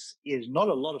 years is not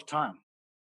a lot of time.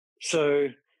 So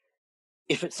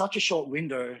if it's such a short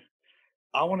window,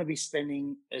 I want to be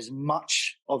spending as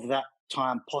much of that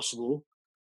time possible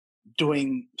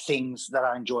doing things that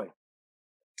I enjoy.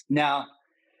 Now,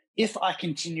 if I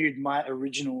continued my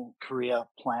original career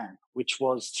plan, which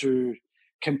was to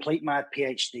complete my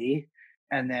PhD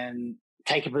and then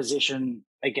take a position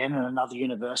again in another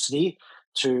university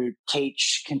to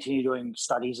teach, continue doing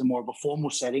studies in more of a formal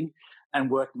setting and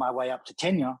work my way up to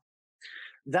tenure,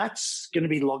 that's going to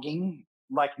be logging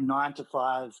like 9 to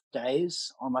 5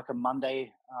 days on like a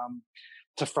Monday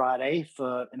to Friday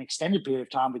for an extended period of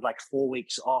time, with like 4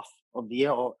 weeks off of the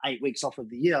year or 8 weeks off of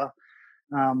the year.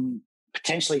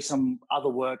 Potentially some other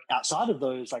work outside of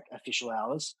those like official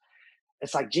hours.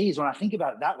 It's like, geez, when I think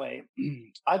about it that way,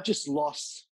 I've just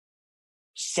lost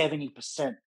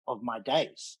 70% of my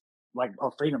days, like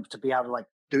of freedom to be able to like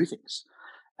do things.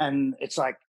 And it's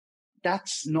like,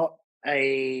 that's not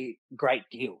a great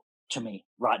deal to me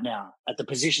right now at the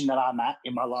position that I'm at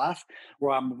in my life,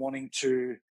 where I'm wanting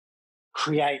to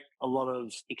create a lot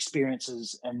of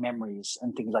experiences and memories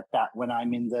and things like that when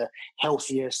I'm in the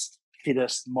healthiest,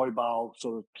 fittest, mobile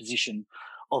sort of position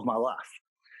of my life.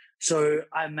 So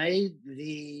I made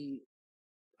the,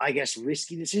 I guess,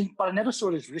 risky decision, but I never saw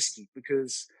it as risky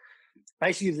because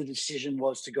basically the decision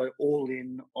was to go all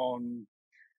in on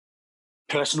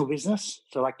personal business.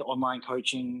 So like the online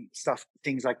coaching stuff,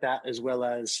 things like that, as well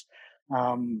as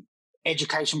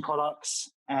education products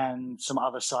and some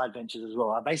other side ventures as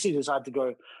well. I basically decided to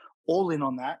go all in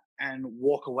on that and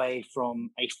walk away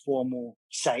from a formal,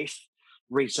 safe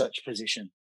research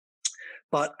position.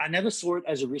 But I never saw it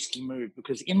as a risky move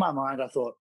because in my mind, I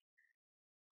thought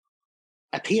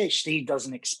a PhD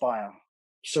doesn't expire.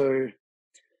 So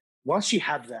once you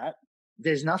have that,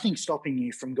 there's nothing stopping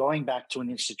you from going back to an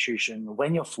institution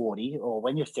when you're 40 or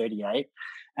when you're 38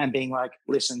 and being like,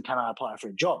 listen, can I apply for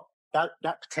a job? That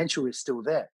potential is still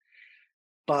there.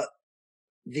 But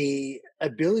the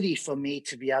ability for me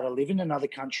to be able to live in another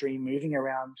country, moving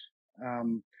around,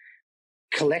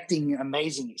 collecting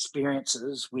amazing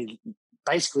experiences with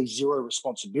basically zero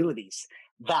responsibilities,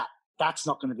 that's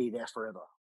not going to be there forever.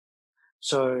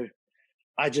 So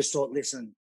I just thought,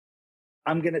 listen,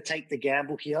 I'm going to take the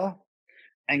gamble here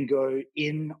and go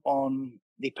in on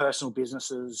the personal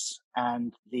businesses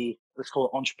and the, let's call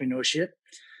it entrepreneurship,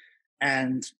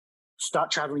 and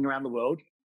start traveling around the world.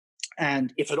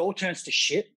 And if it all turns to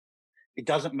shit, it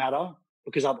doesn't matter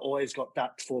because I've always got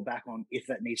that to fall back on if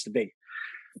that needs to be.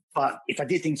 But if I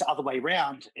did things the other way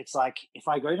around, it's like if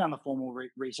I go down the formal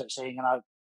research setting and I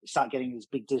start getting this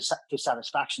big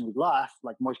dissatisfaction with life,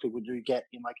 like most people do get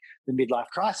in like the midlife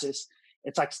crisis,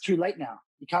 it's like, it's too late now.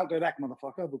 You can't go back,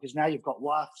 motherfucker, because now you've got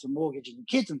wives and mortgages and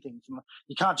kids and things.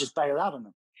 You can't just bail out on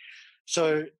them.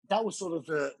 So that was sort of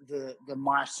the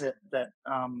mindset that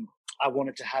I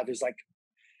wanted to have, is like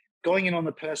going in on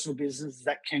the personal business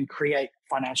that can create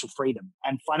financial freedom.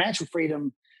 And financial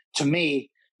freedom to me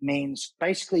means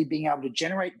basically being able to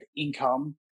generate the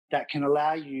income that can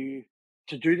allow you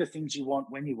to do the things you want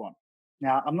when you want.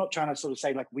 Now, I'm not trying to sort of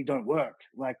say like we don't work,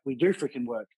 like we do freaking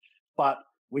work, but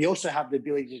we also have the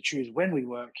ability to choose when we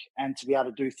work and to be able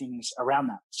to do things around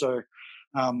that. So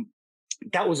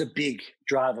that was a big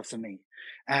driver for me.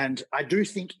 And I do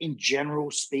think in general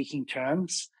speaking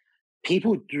terms,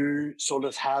 people do sort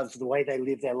of have the way they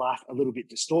live their life a little bit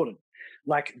distorted.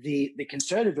 Like the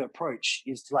conservative approach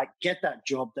is to like get that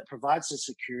job that provides the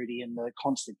security and the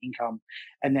constant income,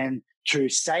 and then to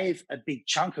save a big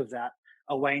chunk of that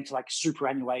away into like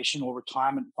superannuation or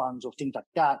retirement funds or things like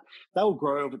that. That will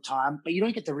grow over time, but you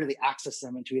don't get to really access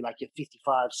them until like you're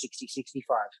 55, 60,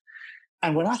 65.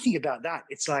 And when I think about that,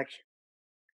 it's like,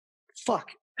 fuck,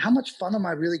 how much fun am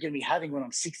I really going to be having when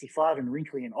I'm 65 and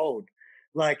wrinkly and old?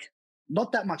 Like,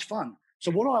 not that much fun.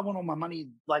 So what do I want all my money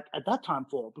like at that time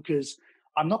for? Because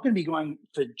I'm not going to be going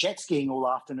for jet skiing all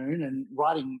afternoon and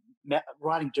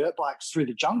riding dirt bikes through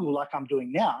the jungle like I'm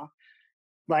doing now.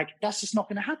 Like, that's just not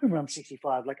going to happen when I'm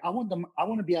 65. Like, I want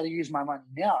to be able to use my money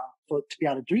now to be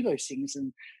able to do those things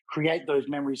and create those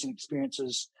memories and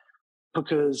experiences,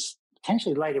 because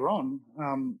potentially later on,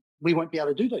 we won't be able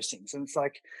to do those things. And it's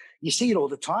like, you see it all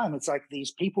the time. It's like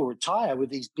these people retire with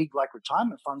these big like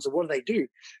retirement funds. And what do?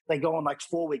 They go on like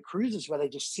 4-week cruises where they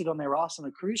just sit on their ass on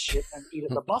a cruise ship and eat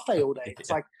at the buffet all day.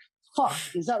 It's like, fuck,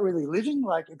 is that really living?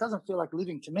 Like, it doesn't feel like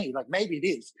living to me. Like, maybe it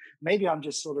is. Maybe I'm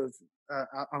just sort of,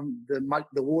 the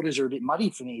waters are a bit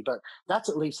muddy for me, but that's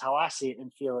at least how I see it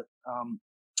and feel it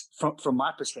from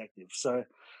my perspective. So,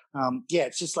 yeah,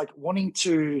 it's just like wanting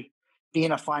to be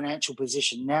in a financial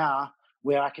position now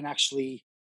where I can actually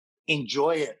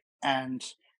enjoy it. And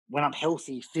when I'm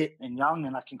healthy, fit and young,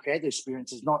 and I can create those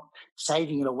experiences, not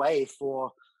saving it away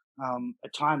for a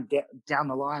time down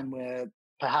the line where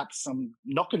perhaps I'm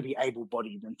not going to be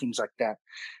able-bodied and things like that.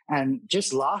 And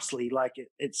just lastly, like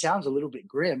it sounds a little bit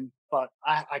grim, but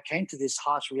I came to this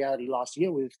harsh reality last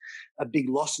year with a big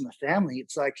loss in the family.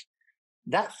 It's like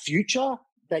that future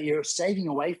that you're saving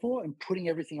away for and putting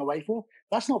everything away for,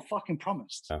 that's not fucking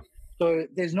promised. Yeah. So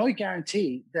there's no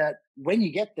guarantee that when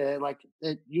you get there, like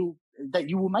that you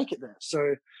will make it there.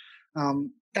 So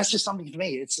that's just something for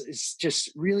me. It's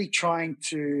just really trying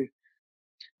to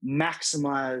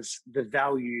maximize the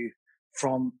value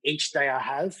from each day I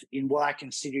have in what I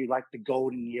consider like the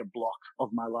golden year block of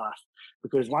my life.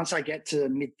 Because once I get to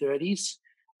mid-30s,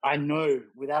 I know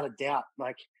without a doubt,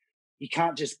 like you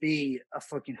can't just be a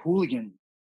fucking hooligan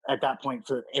at that point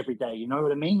for every day. You know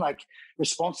what I mean? Like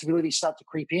responsibilities start to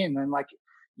creep in, and like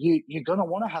you're going to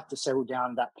want to have to settle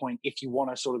down at that point if you want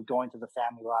to sort of go into the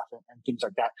family life and things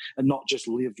like that, and not just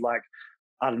live like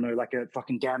I don't know, like a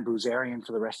fucking Dan Bilzerian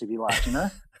for the rest of your life, you know?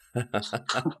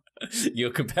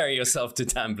 You're comparing yourself to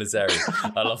Dan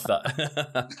Bilzerian. I love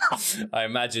that. I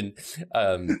imagine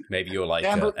maybe you're like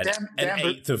an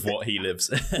eighth of what he lives.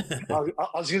 I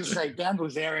was going to say Dan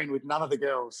Bilzerian with none of the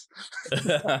girls.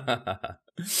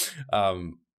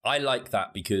 I like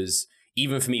that because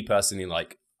even for me personally,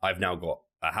 like I've now got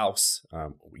a house.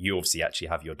 You obviously actually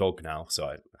have your dog now, so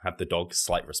I have the dog,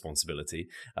 slight responsibility.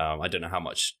 I don't know how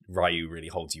much Ryu really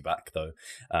holds you back though.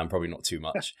 Probably not too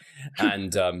much.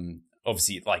 And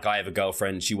obviously, like I have a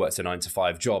girlfriend, she works a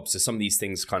 9-to-5 job. So some of these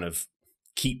things kind of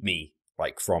keep me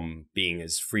like from being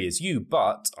as free as you,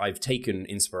 but I've taken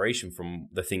inspiration from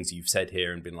the things you've said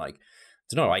here and been like,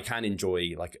 I don't know, I can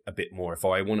enjoy like a bit more. If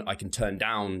I want, I can turn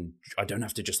down, I don't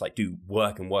have to just like do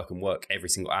work and work and work every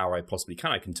single hour I possibly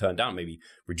can. I can turn down, maybe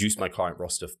reduce my client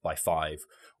roster by 5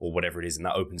 or whatever it is. And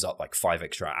that opens up like 5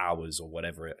 extra hours or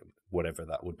whatever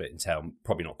that would entail.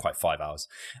 Probably not quite 5 hours,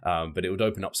 but it would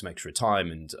open up some extra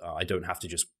time and I don't have to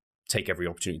just take every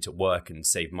opportunity to work and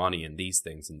save money and these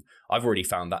things. And I've already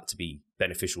found that to be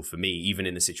beneficial for me, even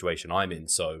in the situation I'm in.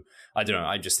 So I don't know,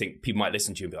 I just think people might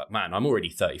listen to you and be like, man, I'm already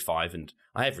 35 and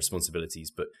I have responsibilities,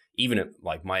 but even at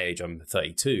like my age, I'm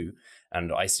 32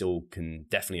 and I still can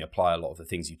definitely apply a lot of the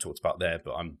things you talked about there,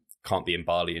 but can't be in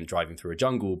Bali and driving through a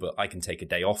jungle, but I can take a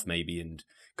day off maybe and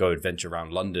go adventure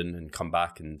around London and come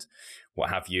back and what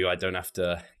have you. I don't have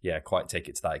to, quite take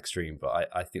it to that extreme, but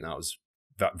I think that was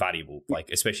valuable, like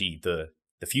especially the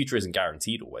future isn't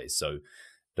guaranteed always, so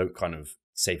don't kind of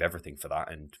save everything for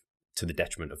that and to the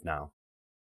detriment of now.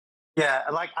 Yeah,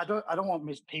 like I don't want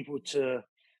people to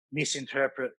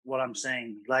misinterpret what I'm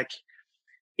saying. Like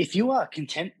if you are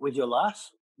content with your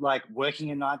life, like working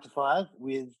a 9-to-5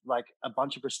 with like a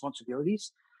bunch of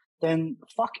responsibilities, then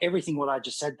fuck everything what I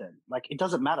just said then. Like it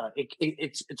doesn't matter.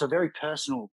 It's a very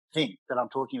personal thing that I'm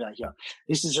talking about here.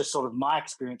 This is just sort of my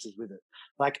experiences with it.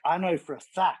 Like I know for a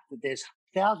fact that there's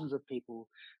thousands of people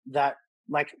that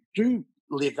like do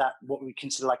live that what we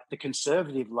consider like the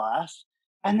conservative life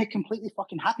and they're completely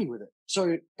fucking happy with it.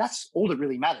 So that's all that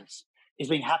really matters, is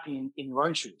being happy in your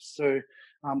own shoes. So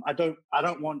I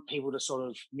don't want people to sort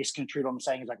of misconstrue what I'm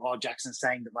saying. It's like, oh, Jackson's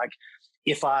saying that like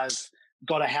if I've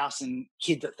got a house and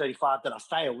kids at 35 that I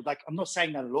failed. Like I'm not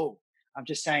saying that at all. I'm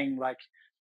just saying like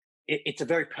it's a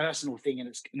very personal thing,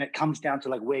 and it comes down to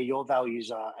like where your values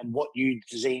are and what you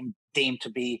deem to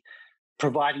be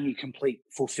providing you complete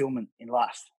fulfillment in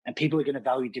life. And people are going to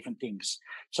value different things.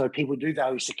 So people do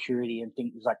value security and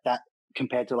things like that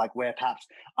compared to like where perhaps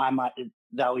I might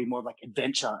value more like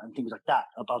adventure and things like that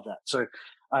above that. So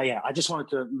I just wanted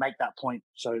to make that point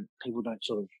so people don't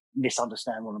sort of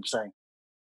misunderstand what I'm saying.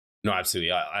 No,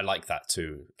 absolutely. I like that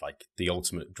too. Like the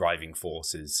ultimate driving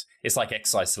force is, it's like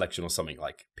exercise selection or something.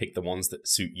 Like pick the ones that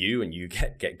suit you and you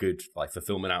get good like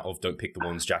fulfillment out of. Don't pick the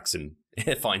ones Jackson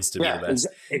finds to be the best.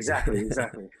 Exactly.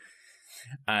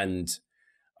 And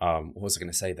what was I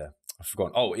going to say there? I've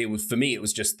forgotten. Oh, for me, it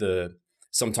was just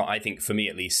sometimes I think for me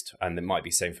at least, and it might be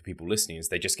same for people listening, is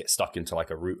they just get stuck into like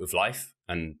a route of life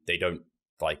and they don't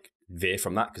like veer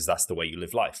from that because that's the way you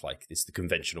live life. Like it's the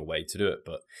conventional way to do it.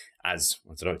 But as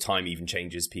I don't know, time even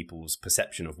changes, people's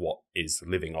perception of what is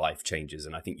living life changes.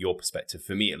 And I think your perspective,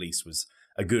 for me at least, was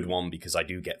a good one because I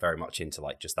do get very much into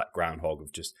like just that groundhog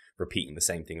of just repeating the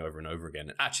same thing over and over again.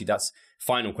 And actually, that's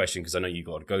final question because I know you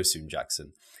got to go soon,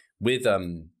 Jackson. With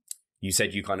you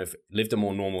said you kind of lived a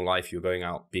more normal life. You're going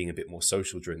out being a bit more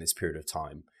social during this period of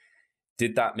time.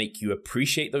 Did that make you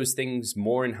appreciate those things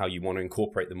more and how you want to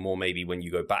incorporate them more maybe when you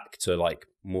go back to like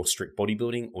more strict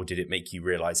bodybuilding? Or did it make you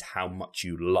realize how much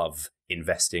you love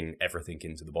investing everything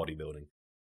into the bodybuilding?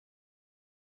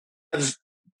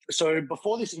 So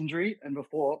before this injury and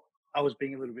before I was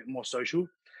being a little bit more social,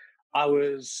 I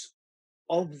was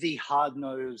of the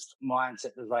hard-nosed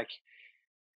mindset that like,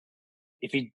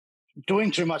 if you're doing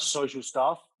too much social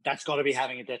stuff, that's got to be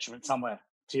having a detriment somewhere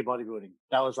to your bodybuilding.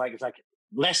 That was like, it's like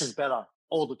less is better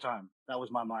all the time. That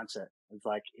was my mindset. It's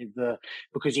like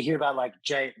because you hear about like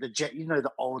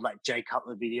the old like Jay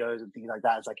Cutler videos and things like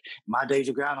that. It's like my day's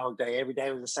a Groundhog Day. Every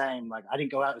day was the same. Like I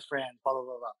didn't go out with friends, blah, blah,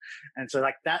 blah, blah. And so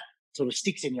like that sort of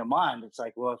sticks in your mind. It's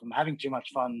like, well, if I'm having too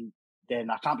much fun, then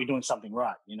I can't be doing something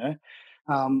right, you know?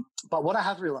 But what I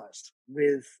have realized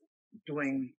with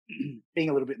being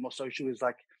a little bit more social is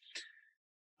like,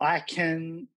 I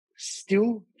can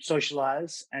still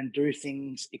socialize and do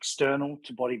things external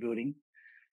to bodybuilding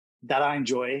that I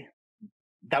enjoy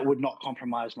that would not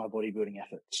compromise my bodybuilding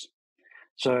efforts.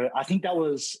 So I think that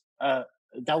was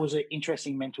an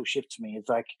interesting mental shift to me. It's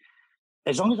like,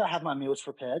 as long as I have my meals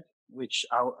prepared, which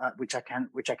I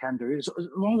can do, as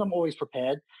long as I'm always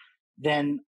prepared,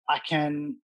 then I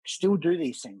can still do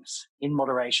these things in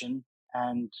moderation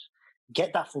and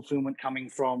get that fulfillment coming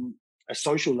from a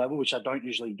social level, which I don't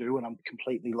usually do when I'm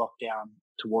completely locked down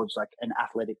towards like an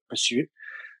athletic pursuit.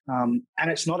 And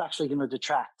it's not actually going to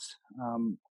detract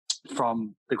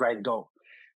from the greater goal.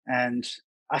 And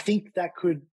I think that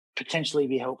could potentially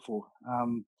be helpful.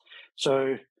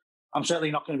 So I'm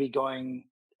certainly not going to be going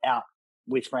out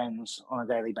with friends on a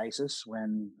daily basis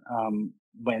when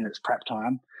it's prep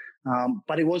time.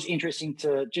 But it was interesting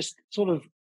to just sort of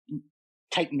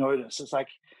take notice. It's like,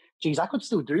 geez, I could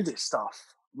still do this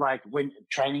stuff. Like when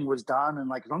training was done, and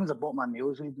like as long as I brought my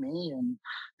meals with me and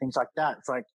things like that, it's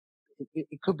like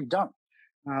it could be done.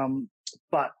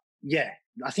 But yeah,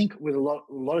 I think with a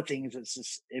lot of things, it's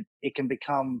just, it can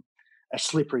become a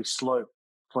slippery slope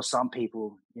for some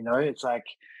people. You know, it's like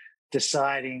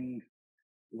deciding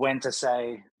when to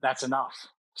say that's enough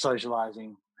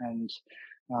socializing and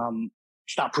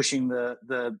start pushing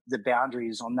the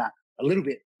boundaries on that a little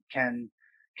bit can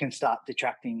start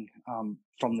detracting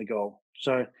from the goal.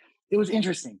 So it was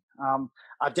interesting.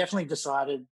 I've definitely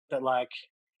decided that like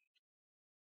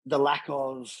the lack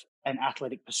of an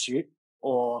athletic pursuit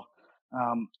or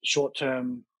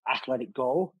short-term athletic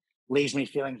goal leaves me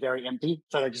feeling very empty.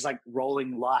 So just like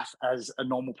rolling life as a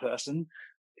normal person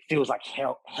feels like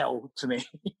hell to me.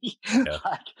 Yeah.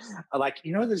 like,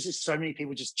 you know, there's just so many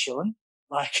people just chilling.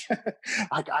 Like,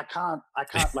 I can't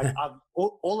like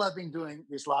all I've been doing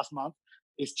this last month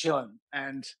is chilling,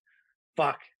 and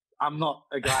fuck, I'm not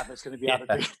a guy that's going to be able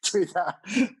to do that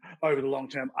over the long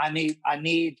term. I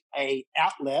need a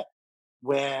outlet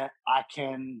where I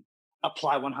can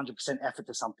apply 100% effort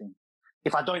to something.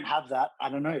 If I don't have that, I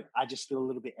don't know. I just feel a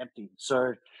little bit empty.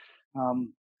 So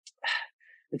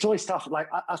it's always tough. Like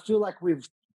I feel like we've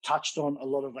touched on a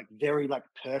lot of like very like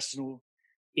personal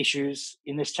issues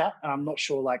in this chat, and I'm not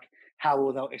sure like how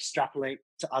will they'll extrapolate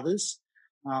to others,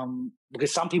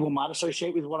 because some people might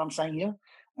associate with what I'm saying here,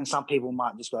 and some people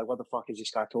might just be like, "What the fuck is this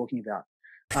guy talking about?"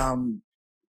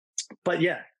 But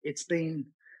yeah, it's been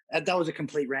that was a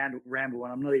complete ramble,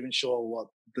 and I'm not even sure what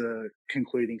the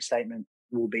concluding statement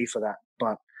will be for that.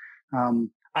 But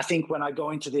I think when I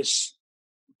go into this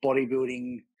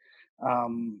bodybuilding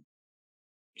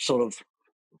sort of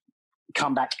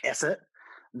comeback effort,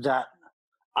 that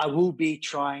I will be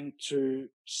trying to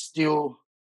still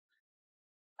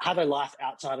have a life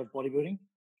outside of bodybuilding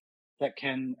that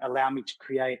can allow me to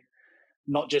create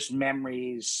not just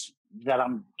memories that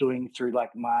I'm doing through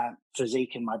like my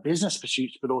physique and my business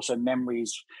pursuits, but also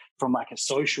memories from like a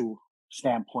social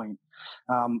standpoint,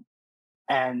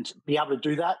 and be able to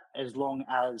do that as long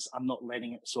as I'm not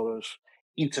letting it sort of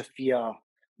interfere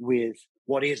with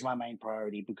what is my main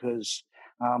priority. Because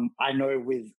I know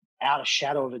without a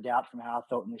shadow of a doubt from how I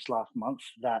felt in this last month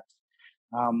that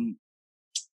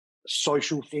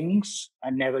social things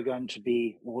are never going to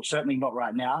be, well, certainly not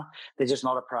right now. They're just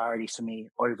not a priority for me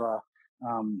over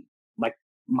like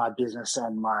my business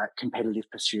and my competitive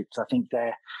pursuits. I think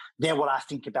they're what I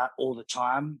think about all the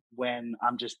time when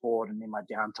I'm just bored and in my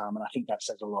downtime. And I think that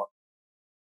says a lot.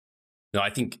 No,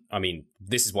 I mean,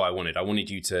 this is what I wanted. I wanted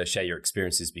you to share your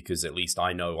experiences because at least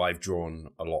I know I've drawn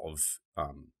a lot of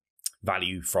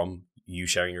value from you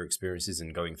sharing your experiences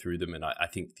and going through them. And I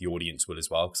think the audience will as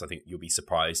well, because I think you'll be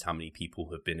surprised how many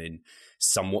people have been in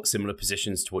somewhat similar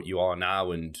positions to what you are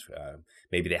now. And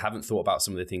maybe they haven't thought about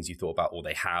some of the things you thought about, or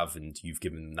they have, and you've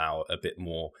given them now a bit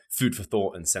more food for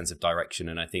thought and sense of direction.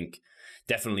 And I think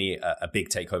definitely a big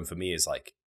take home for me is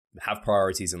like, have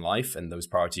priorities in life, and those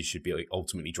priorities should be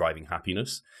ultimately driving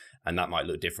happiness, and that might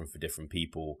look different for different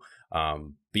people. But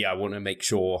yeah, I want to make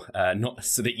sure not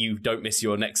so that you don't miss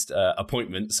your next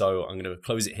appointment. So I'm going to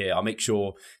close it here. I'll make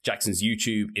sure Jackson's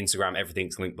YouTube, Instagram,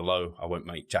 everything's linked below. I won't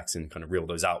make Jackson kind of reel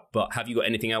those out. But have you got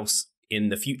anything else in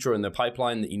the future in the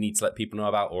pipeline that you need to let people know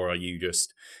about, or are you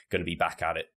just going to be back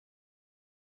at it?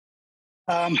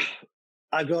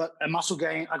 I got a muscle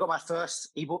gain. I got my first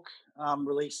ebook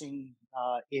releasing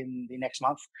in the next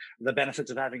month. The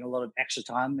benefits of having a lot of extra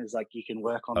time is like you can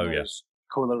work on those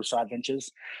cool little side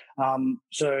ventures.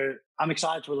 So I'm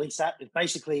excited to release that. It's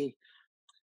basically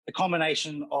a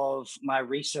combination of my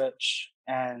research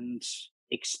and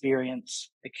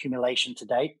experience accumulation to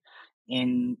date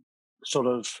in sort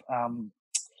of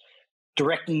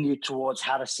directing you towards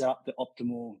how to set up the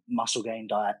optimal muscle gain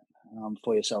diet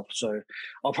for yourself. So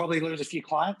I'll probably lose a few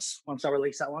clients once I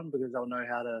release that one, because they'll know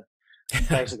how to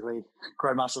basically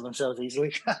grow muscle themselves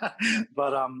easily.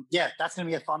 But yeah, that's going to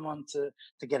be a fun one to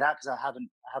get out, because I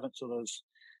haven't sort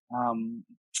of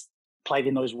played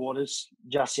in those waters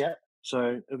just yet.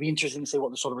 So it'll be interesting to see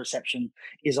what the sort of reception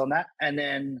is on that. And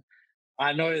then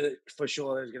I know that for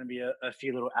sure there's going to be a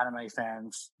few little anime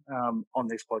fans on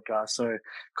this podcast. So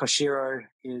Koshiro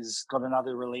is got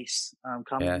another release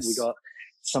coming. Yes. We got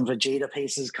some Vegeta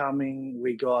pieces coming.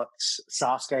 We got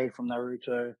Sasuke from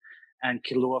Naruto and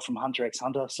Killua from Hunter x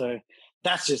Hunter. So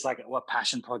that's just like a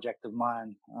passion project of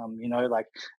mine, you know, like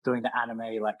doing the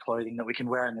anime, like clothing that we can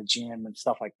wear in the gym and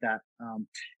stuff like that.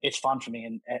 It's fun for me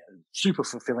and super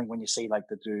fulfilling when you see like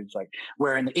the dudes like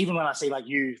wearing, even when I see like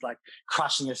you like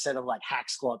crushing a set of like hack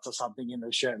squats or something in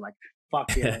the shirt, like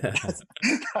fuck yeah.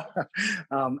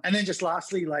 And then just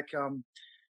lastly, like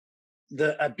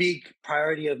a big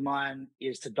priority of mine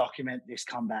is to document this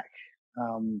comeback.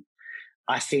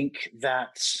 I think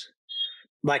that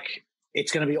like,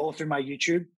 it's going to be all through my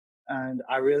YouTube, and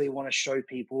I really want to show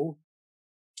people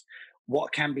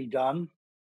what can be done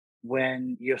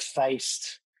when you're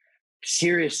faced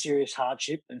serious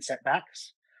hardship and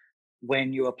setbacks,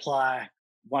 when you apply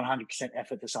 100%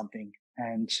 effort to something.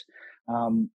 And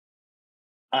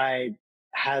I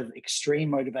have extreme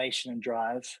motivation and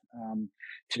drive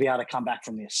to be able to come back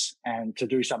from this and to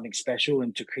do something special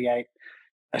and to create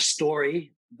a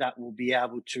story that will be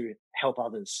able to help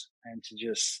others, and to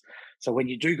just, so when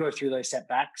you do go through those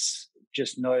setbacks,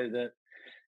 just know that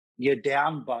you're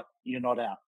down, but you're not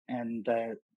out, and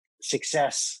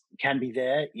success can be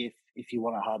there if you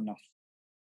want it hard enough.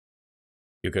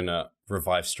 You're gonna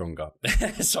revive stronger.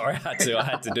 Sorry, I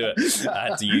had to do it. I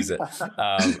had to use it.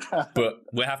 But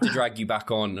we'll have to drag you back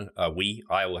on. I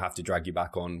will have to drag you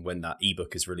back on when that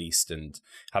ebook is released and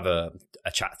have a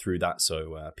chat through that,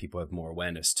 so people have more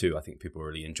awareness too. I think people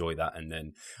really enjoy that. And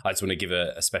then I just want to give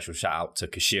a special shout out to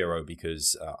Koshiro,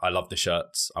 because I love the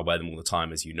shirts. I wear them all the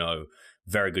time, as you know.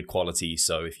 Very good quality.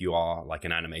 So if you are like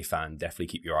an anime fan, definitely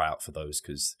keep your eye out for those,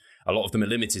 because a lot of them are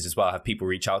limited as well. I have people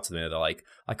reach out to me, they're like,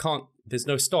 there's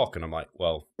no stock. And I'm like,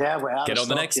 well, yeah, we're out get on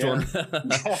stock, the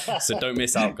next one. So don't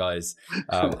miss out, guys.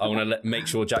 I want to make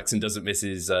sure Jackson doesn't miss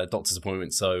his doctor's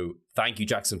appointment. So thank you,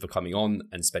 Jackson, for coming on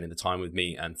and spending the time with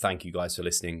me. And thank you guys for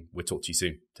listening. We'll talk to you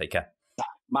soon. Take care.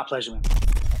 My pleasure, man.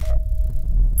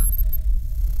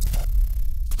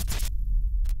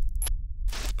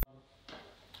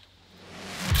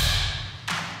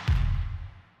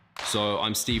 So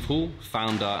I'm Steve Hall,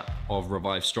 founder of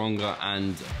Revive Stronger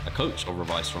and a coach of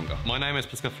Revive Stronger. My name is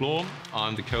Pascal Flor.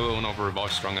 I'm the co-owner of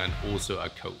Revive Stronger and also a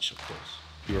coach, of course.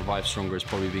 Revive Stronger has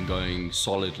probably been going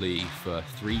solidly for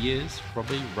 3 years,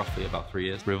 roughly about 3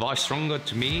 years. Revive Stronger,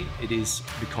 to me, it is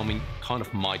becoming kind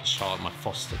of my child, my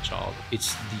foster child.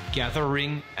 It's the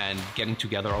gathering and getting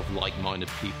together of like-minded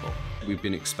people. We've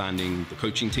been expanding the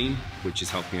coaching team, which is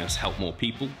helping us help more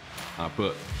people,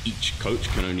 but each coach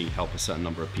can only help a certain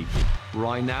number of people.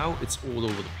 Right now, it's all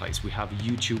over the place. We have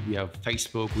YouTube, we have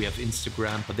Facebook, we have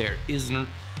Instagram, but there isn't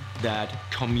that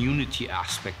community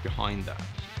aspect behind that.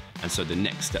 And so the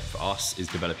next step for us is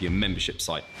developing a membership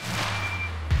site.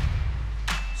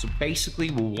 So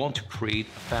basically, we want to create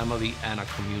a family and a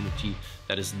community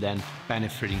that is then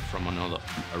benefiting from another.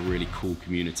 A really cool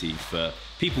community for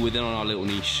people within our little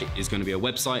niche is going to be a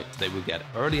website. They will get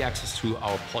early access to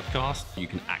our podcast. You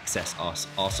can access us,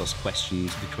 ask us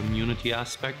questions. The community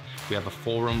aspect, we have a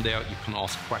forum there. You can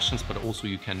ask questions, but also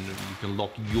you can log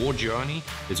your journey.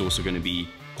 There's also going to be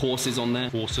courses on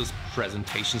there. Courses,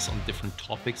 presentations on different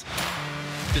topics.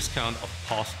 Discount of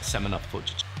past seminar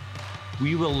footage.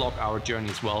 We will log our journey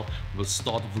as well. We'll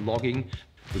start vlogging.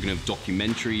 We're going to have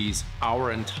documentaries.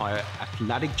 Our entire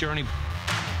athletic journey.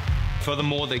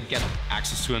 Furthermore, they get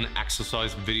access to an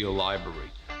exercise video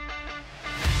library.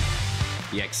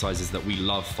 The exercises that we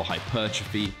love for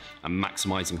hypertrophy and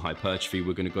maximizing hypertrophy,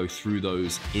 we're going to go through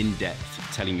those in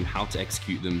depth, telling you how to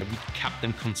execute them. We kept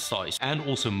them concise and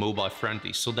also mobile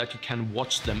friendly so that you can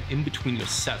watch them in between your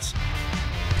sets.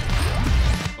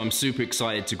 I'm super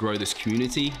excited to grow this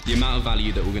community. The amount of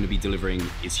value that we're going to be delivering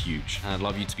is huge, and I'd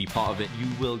love you to be part of it. You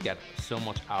will get so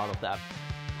much out of that.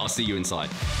 I'll see you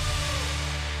inside.